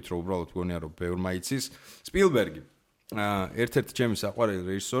იმ გაგებით რომ უბრალოდ გონია რომ ბევრმა იცის სპილბერგი ერთ-ერთი ჩემი საყვარელი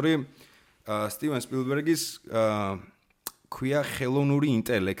რეჟისორი სტივენ სპილბერგის ქვია ხელოვნური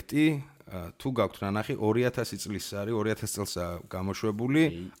ინტელექტი თუ გაქვთ ნანახი 2000 წლის არის 2000 წელს გამოშვებული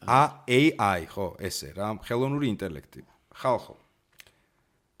AI ხო ესე რა ხელოვნური ინტელექტი ხალხო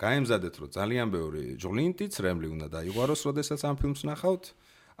გაემზადეთ რომ ძალიან ბევრი ჟოლინტი ცრემლი უნდა დაიღვაროს როდესაც ამ ფილმს ნახავთ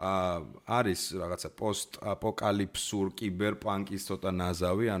არის რაღაცა პოსტ-აპოკალიფსურ კიბერპანკის ცოტა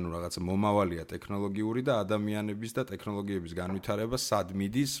ნაზავი, ანუ რაღაცა მომავალია ტექნოლოგიური და ადამიანების და ტექნოლოგიების განვითარება სად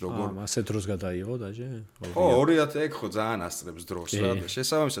მიდის, როგორ ასე დროს გადაიღო დაჟე? ხო, 2001 ხო ძალიან ასწრებს დროს რა და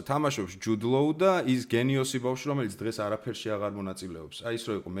შესაბამისად თამაშობს ჯუდ ლოუ და ის გენიოსი ბავშვი, რომელიც დღეს არაფერში აღარ მონაწილეობს. აი ის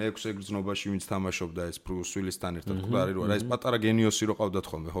რო იყო მე-6 ეგრძნობაში ვინც თამაშობდა ეს ბრუს უილისთან ერთად მკვდარი რო არა ეს პატარა გენიოსი რო ყავდათ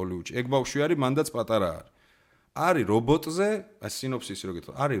ხოლმე ჰოლივუდში. ეგ ბავშვი არის, მანდაც პატარა არის. არის რობოტზე, აი სინოფსისი რო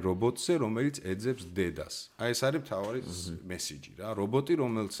გითხრა, არის რობოტზე, რომელიც ეძებს დედას. აი ეს არის მთავარი მესიჯი რა, რობოტი,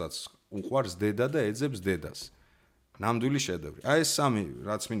 რომელსაც უყვარს დედა და ეძებს დედას. ნამდვილი შედევრი. აი ეს სამი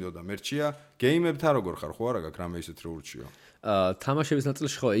რაც მინდოდა მერჩია, გეიმებთან როგორ ხარ, ხო არა გაქვს რამე ისეთ რო ურჩიო? თამაშების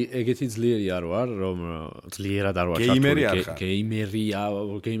ნაწილში ხო ეგეთი ძლიერი არ ვარ, რომ ძლიერად არ ვარ გეიმერი არ ხარ. გეიმერია,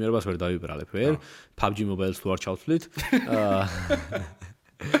 გეიმერობას ვერ დავიბრალებ ვერ. PUBG Mobile-ს თუ არ ჩავთვლით.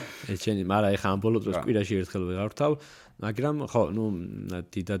 ეჩენი, მაგრამ ეხა ამ ბოლო დროს კვირაში ერთხელ ვეღარ ვთავ, მაგრამ ხო, ნუ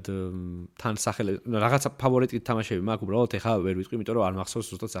დიდად თან სახელები, რაღაცა ფავორიტი თამაშები მაქვს, უბრალოდ ეხა ვერ ვიტყვი, იმიტომ რომ არ მახსოვს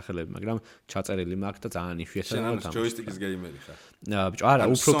ზუსტად სახელები, მაგრამ ჩაწერილი მაქვს და ძალიან იშვიათად თამაშობ. შენ ჯოისტიკის გეიმერი ხარ? ბიჭო, არა,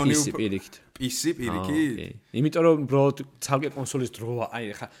 უფრო PC პირიქით. PC პირიქით? იმიტომ რომ უბრალოდ ცალკე კონსოლის დროა, აი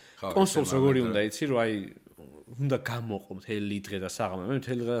ეხა კონსოლს როგორი უნდა იცი, რომ აი უნდა გამოყო მთელი დღე და საღამო. მე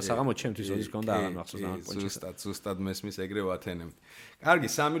მთელი დღე და საღამო ჩემთვის ოდის გონდა აღარ მახსოვს ამ პონჩი. ზუსტად მესმის ეგრე ვათენებთ. კარგი,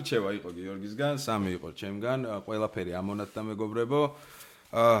 სამი რჩევა იყო გიორგისგან, სამი იყო ჩემგან, ყველაფერი ამონათ და მეგობრებო.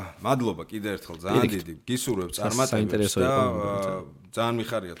 მადლობა კიდე ერთხელ ძალიან დიდი. გისურვებ წარმატებებს და ძალიან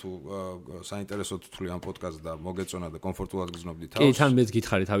მიხარია თუ საინტერესოდ თვლი ამ პოდკასტს და მოგეწონა და კომფორტულად გრძნობდი თავს. კი, თან მეც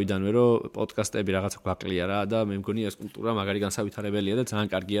გითხარი თავიდანვე რომ პოდკასტები რაღაცა გვაკლია რა და მე მგონი ეს კულტურა მაგარი განსავითარებელია და ძალიან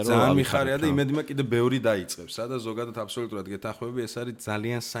კარგია რომ ძალიან მიხარია და იმედია კიდე ბევრი დაიწყებს და ზოგადად აბსოლუტურად გეთანხმები ეს არის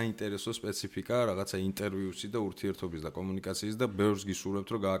ძალიან საინტერესო სპეციფიკა რაღაცა ინტერვიუსი და ურთიერთობის და კომუნიკაციის და ბევრს გისურვებთ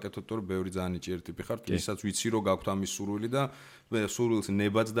რომ გააკეთოთ რომ ბევრი ძალიან იჭიერი ტიპი ხართ ვისაც ვიცი რომ გაქვთ ამის სურვილი და სურვილს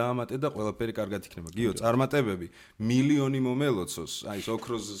ნებაც დაამატე და ყველაფერი კარგად იქნება. გიო, წარმატებები, მილიონი მომელოცოს, აი ეს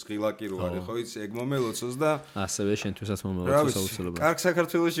ოქროს ღილაკი რო არის, ხო იცი, ეგ მომელოცოს და ასევე შენთვისაც მომელოცოს აუცილებლად. კარგ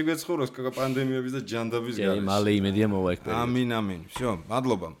საქართველოში გეცხოვროს პანდემიების და ჯანდაბის გარეშე. კი, მალე იმედია მოვა ეგ პერიოდი. ამინ, ამინ. всё,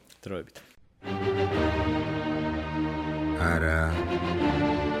 მადლობა. დროებით. არა.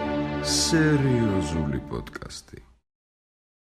 სერიოზული პოდკასტი.